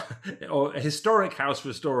restorer, or a historic house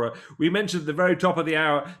restorer. We mentioned at the very top of the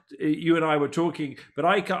hour, you and I were talking, but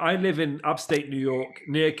I live in upstate New York,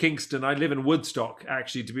 near Kingston. I live in Woodstock,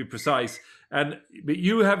 actually, to be precise. But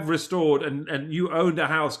you have restored, and you owned a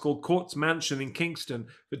house called Courts Mansion in Kingston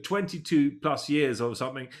for 22 plus years or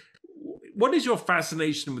something. What is your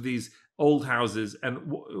fascination with these old houses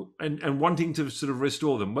and wanting to sort of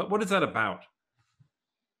restore them? What is that about?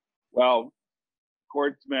 Well,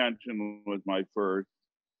 Courts Mansion was my first,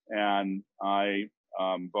 and I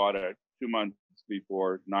bought it 2 months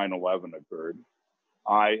before 9/11 occurred.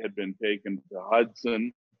 I had been taken to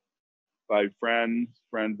Hudson by friends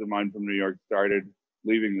of mine from New York, started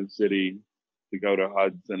leaving the city to go to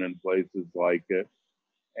Hudson and places like it.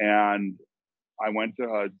 And I went to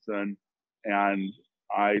Hudson and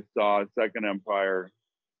I saw a Second Empire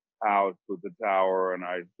house with the tower. And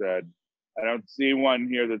I said, I don't see one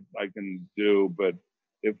here that I can do, but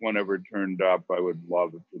if one ever turned up, I would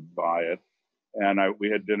love to buy it. And we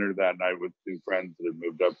had dinner that night with 2 friends that had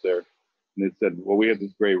moved up there. And they said, well, we have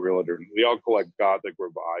this great realtor. We all collect Gothic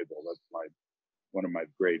revival. That's one of my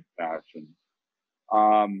great passions.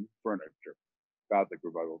 Furniture, Gothic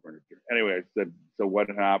revival furniture. Anyway, I said, so what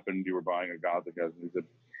happened? You were buying a Gothic house. And he said,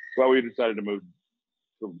 well, we decided to move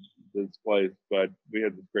to this place, but we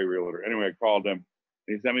had this great realtor. Anyway, I called him.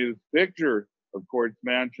 And he sent me this picture of Courts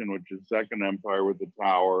Mansion, which is Second Empire with the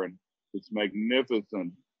tower and this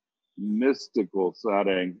magnificent, mystical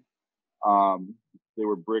setting. They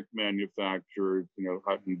were brick manufacturers,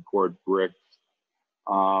 Hutton Court bricks.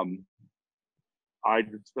 I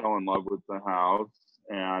just fell in love with the house,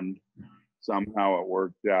 and somehow it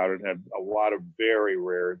worked out. It had a lot of very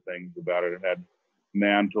rare things about it. It had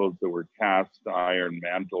mantles that were cast iron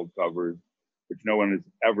mantle covers, which no one has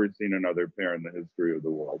ever seen another pair in the history of the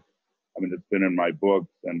world. I mean, it's been in my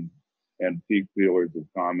books, and antique dealers have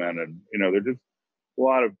commented. You know, there's just a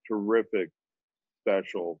lot of terrific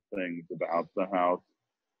special things about the house.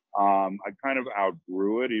 I kind of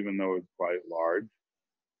outgrew it, even though it was quite large,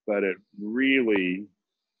 but it really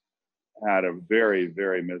had a very,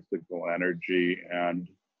 very mystical energy. And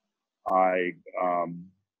I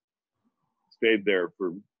stayed there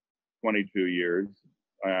for 22 years.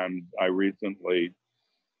 And I recently,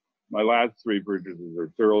 my last three purchases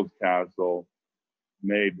are Searles Castle,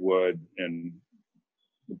 Maidwood in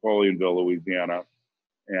Napoleonville, Louisiana.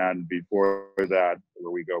 And before that,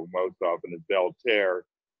 where we go most often is Belle Terre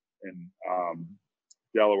in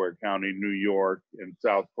Delaware County, New York, in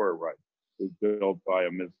South Portrait. It was built by a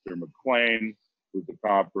Mr. McLean, who's a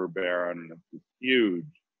copper baron, and it's this huge,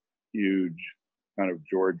 huge kind of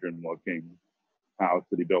Georgian-looking house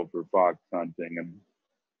that he built for fox hunting. And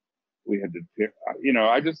we had to, you know,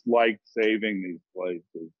 I just like saving these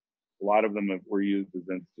places. A lot of them were used as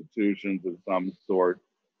institutions of some sort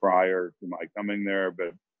prior to my coming there,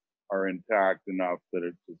 but are intact enough that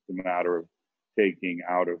it's just a matter of taking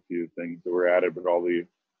out a few things that were added, but all the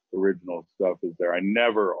original stuff is there. I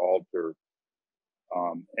never alter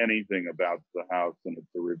anything about the house in its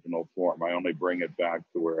original form. I only bring it back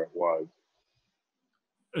to where it was.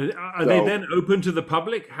 Are they then open to the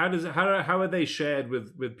public? How are they shared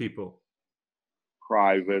with people?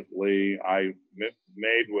 Privately,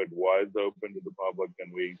 Maidwood was open to the public,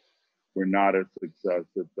 and we were not a success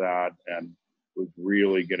at that, and was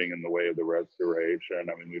really getting in the way of the restoration.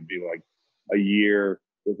 I mean, we'd be like a year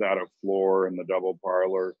without a floor in the double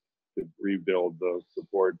parlor to rebuild the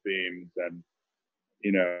support beams, and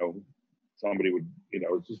you know, somebody would, you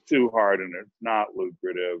know, it's just too hard and it's not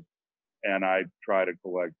lucrative. And I try to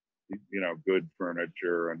collect, you know, good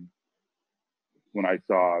furniture. And when I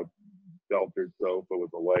saw a Belter sofa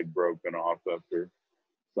with a leg broken off after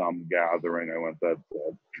some gathering, I went, that's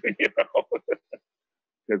it, you know,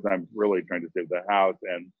 because I'm really trying to save the house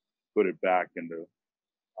and put it back into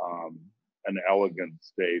an elegant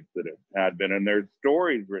state that it had been. And there's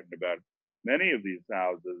stories written about many of these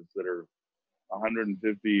houses that are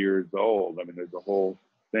 150 years old. I mean, there's a whole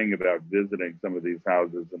thing about visiting some of these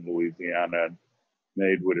houses in Louisiana, and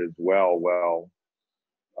Maidwood is well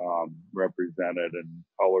represented, and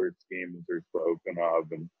color schemes are spoken of,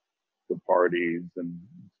 and the parties, and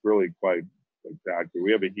it's really quite spectacular.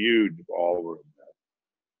 We have a huge ballroom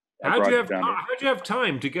there. How do you have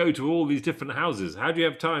time to go to all these different houses? How do you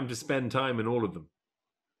have time to spend time in all of them?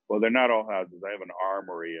 Well, they're not all houses. I have an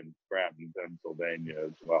armory in Scranton, Pennsylvania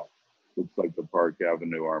as well. Looks like the Park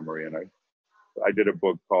Avenue Armory. And I did a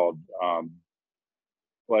book called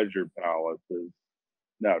Pleasure Palaces.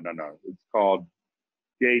 No. It's called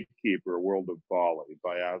Gatekeeper, World of Folly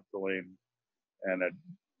by Acclaimed. And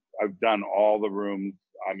I've done all the rooms.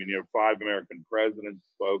 I mean, you know, 5 American presidents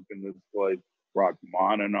spoke in this place.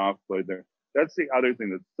 Rachmaninoff played there. That's the other thing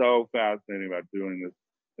that's so fascinating about doing this.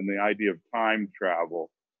 And the idea of time travel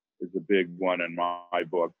is a big one in my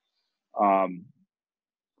book.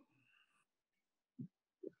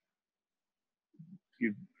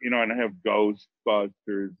 You know, and I have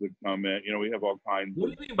Ghostbusters that come in. You know, we have all kinds. What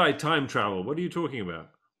do you mean by time travel? What are you talking about?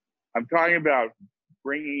 I'm talking about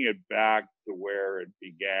bringing it back to where it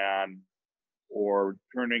began, or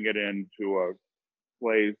turning it into a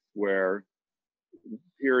place where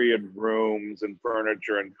period rooms and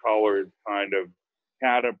furniture and colors kind of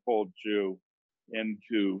catapult you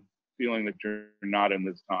into feeling that you're not in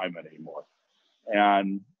this time anymore.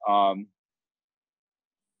 And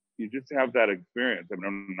you just have that experience. I mean,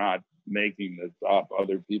 I'm not making this up.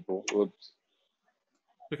 Other people,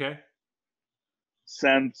 okay,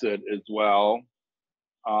 sense it as well.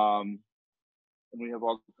 And we have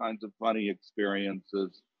all kinds of funny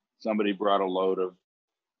experiences. Somebody brought a load of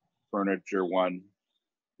furniture one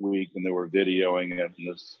week, and they were videoing it,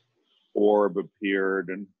 and this orb appeared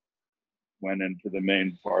and went into the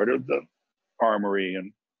main part of the armory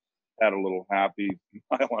and had a little happy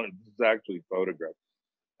smile on it. This is actually photographed.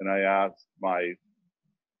 And I asked my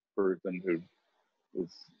person who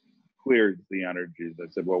clears the energies, I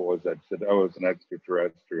said, what was that? She said, oh, it's an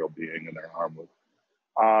extraterrestrial being and they're harmless.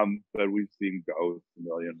 But we've seen ghosts a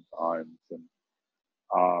million times. And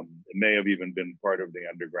it may have even been part of the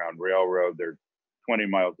Underground Railroad. There's 20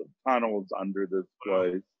 miles of tunnels under this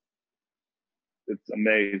place. It's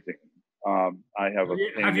amazing.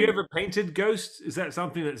 Have you ever painted ghosts? Is that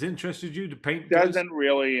something that's interested you to paint? Doesn't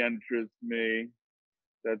really interest me.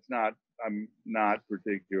 I'm not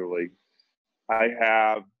particularly I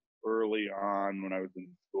have early on when I was in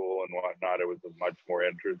school and whatnot, it was of much more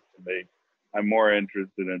interest to me. I'm more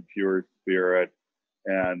interested in pure spirit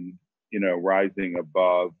and, rising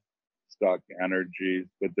above stuck energies,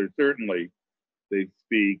 but there's certainly, they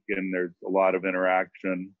speak and there's a lot of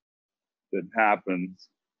interaction that happens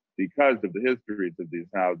because of the histories of these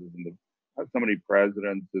houses, and so many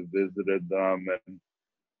presidents have visited them, and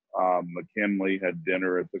McKinley had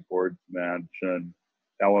dinner at the Courts Mansion.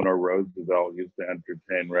 Eleanor Roosevelt used to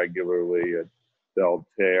entertain regularly at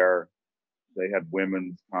Belterre. They had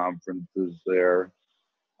women's conferences there.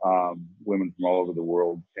 Women from all over the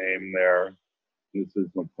world came there.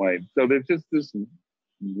 Mrs. McLean. So there's just this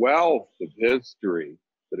wealth of history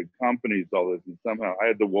that accompanies all this. And somehow I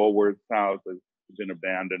had the Woolworths house that had been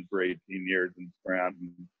abandoned for 18 years in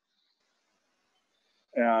Scranton.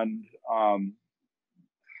 And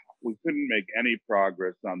we couldn't make any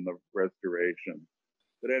progress on the restoration.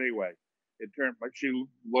 But anyway, it turned, like she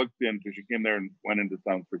came there and went into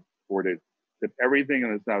town for 4 days, that everything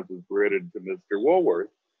in this house is gridded to Mr. Woolworth,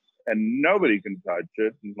 and nobody can touch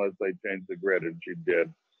it unless they change the grid, and she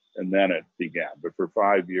did. And then it began. But for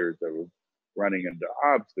 5 years, I was running into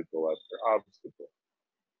obstacle after obstacle.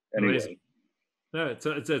 Anyway. Amazing. No,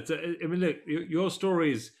 I mean, look, your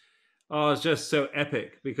stories are just so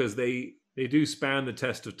epic because they do span the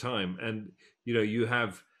test of time, and you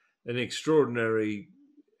have an extraordinary,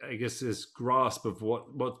 I guess, this grasp of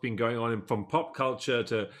what's been going on from pop culture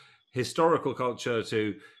to historical culture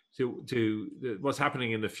to what's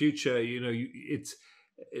happening in the future. It's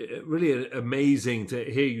really amazing to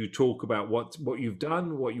hear you talk about what you've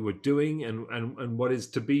done, what you were doing, and what is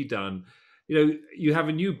to be done. You have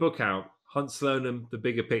a new book out, Hunt Slonem, The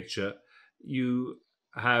Bigger Picture. You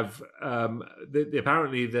have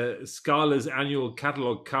apparently the Scala's annual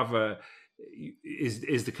catalog cover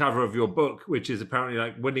is the cover of your book, which is apparently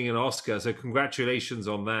like winning an Oscar. So congratulations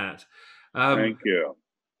on that. Thank you.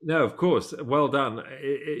 No, of course, well done.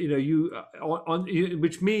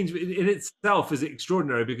 Which means in itself is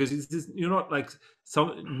extraordinary because you're not like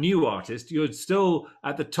some new artist. You're still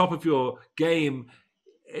at the top of your game,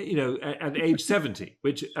 at age 70.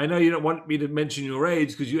 Which I know you don't want me to mention your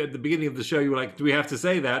age because you at the beginning of the show you were like, "Do we have to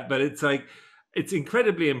say that?" But it's like it's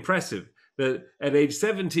incredibly impressive that at age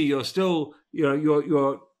 70 you're still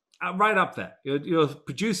you're right up there. You're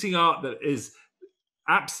producing art that is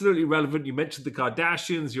absolutely relevant. You mentioned the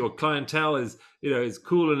Kardashians. Your clientele is as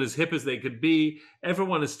cool and as hip as they could be.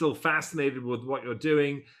 Everyone is still fascinated with what you're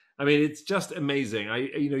doing. I mean, it's just amazing.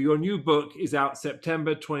 Your new book is out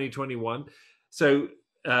September 2021, so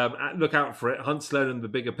look out for it. Hunt Slonem, The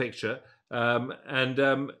Bigger Picture.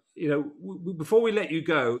 Before we let you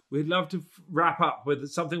go, we'd love to wrap up with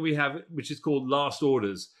something we have, which is called Last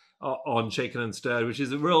Orders on Shaken and Stirred, which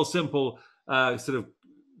is a real simple sort of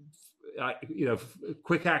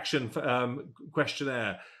quick action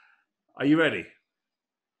questionnaire. Are you ready?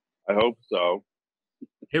 I hope so.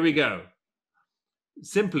 Here we go.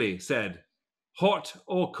 Simply said, hot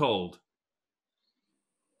or cold?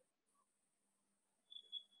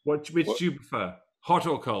 Which do you prefer? Hot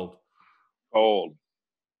or cold? Cold.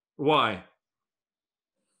 Why?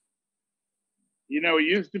 It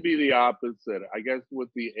used to be the opposite. I guess with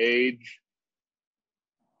the age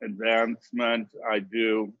advancement, I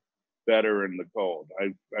do better in the cold.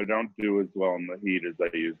 I don't do as well in the heat as I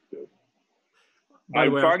used to. I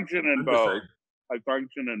function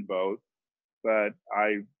in both, but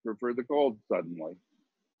I prefer the cold suddenly.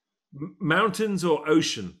 Mountains or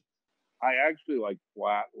ocean? I actually like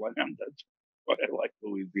flat land. That's why I like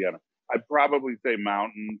Louisiana. I'd probably say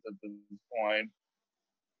mountains at this point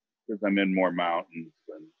because I'm in more mountains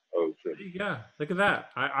than ocean. Yeah, look at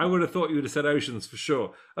that. I would have thought you would have said oceans for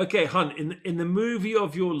sure. Okay, Hunt, in the movie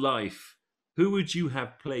of your life, who would you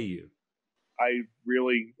have play you? I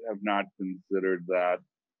really have not considered that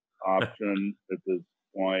option at this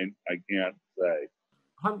point. I can't say.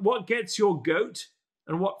 Hunt, what gets your goat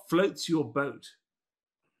and what floats your boat?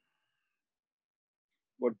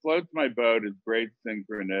 What floats my boat is great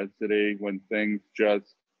synchronicity, when things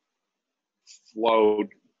just float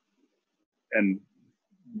and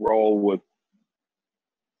roll with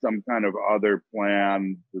some kind of other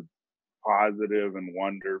plan that's positive and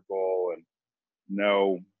wonderful, and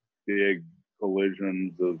no big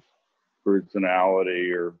collisions of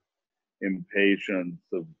personality or impatience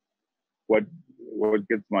of what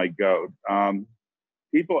gets my goat.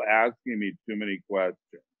 People asking me too many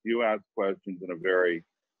questions. You ask questions in a very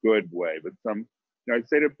good way, but I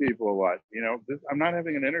say to people a lot, I'm not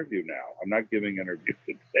having an interview now. I'm not giving interviews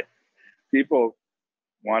today. People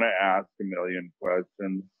want to ask a million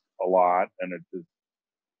questions a lot, and it just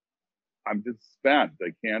I'm just spent.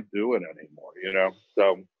 I can't do it anymore, you know?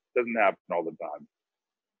 So it doesn't happen all the time.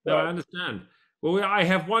 No, I understand. Well, I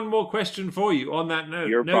have one more question for you on that note.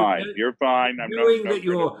 You're fine. You're fine. I'm knowing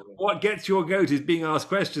that what gets your goat is being asked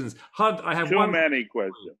questions. Hunt, I have too many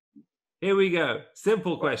questions. Here we go.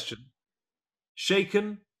 Simple question.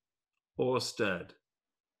 Shaken or stirred?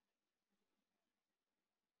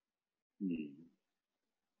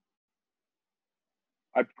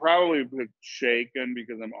 I probably pick shaken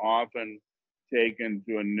because I'm often taken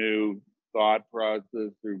to a new thought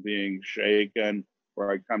process through being shaken,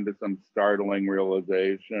 where I come to some startling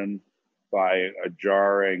realization by a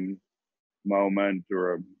jarring moment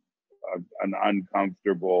or an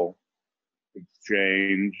uncomfortable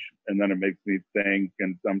exchange, and then it makes me think,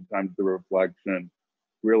 and sometimes the reflection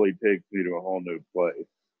really takes me to a whole new place.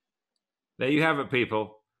 There you have it,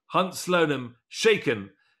 people. Hunt Slonem, Shaken.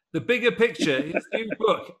 The Bigger Picture, his new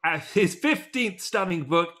book, his 15th stunning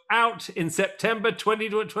book, out in September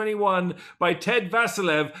 2021 by Ted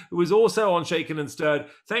Vasilev, who was also on Shaken and Stirred.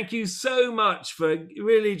 Thank you so much for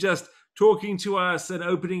really just talking to us and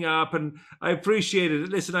opening up, and I appreciate it.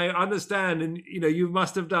 Listen, I understand, and you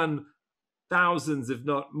must have done thousands, if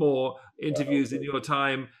not more, interviews in your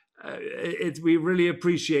time. We really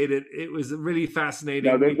appreciate it. It was really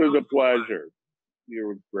fascinating. No, this was a pleasure. You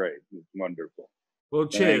were great. It was wonderful. Well,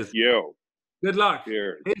 cheers. Thank you. Good luck.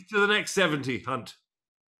 Cheers. Here's to the next 70, Hunt.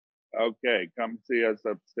 Okay, come see us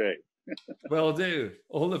upstate. Will do.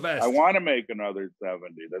 All the best. I want to make another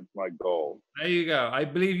 70. That's my goal. There you go. I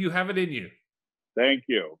believe you have it in you. Thank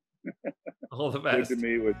you. All the best. Good to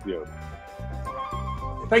meet with you.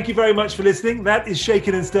 Thank you very much for listening. That is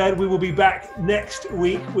Shaken and Stirred. We will be back next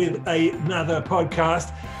week with another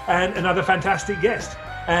podcast and another fantastic guest.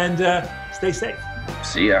 And stay safe.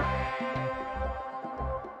 See ya.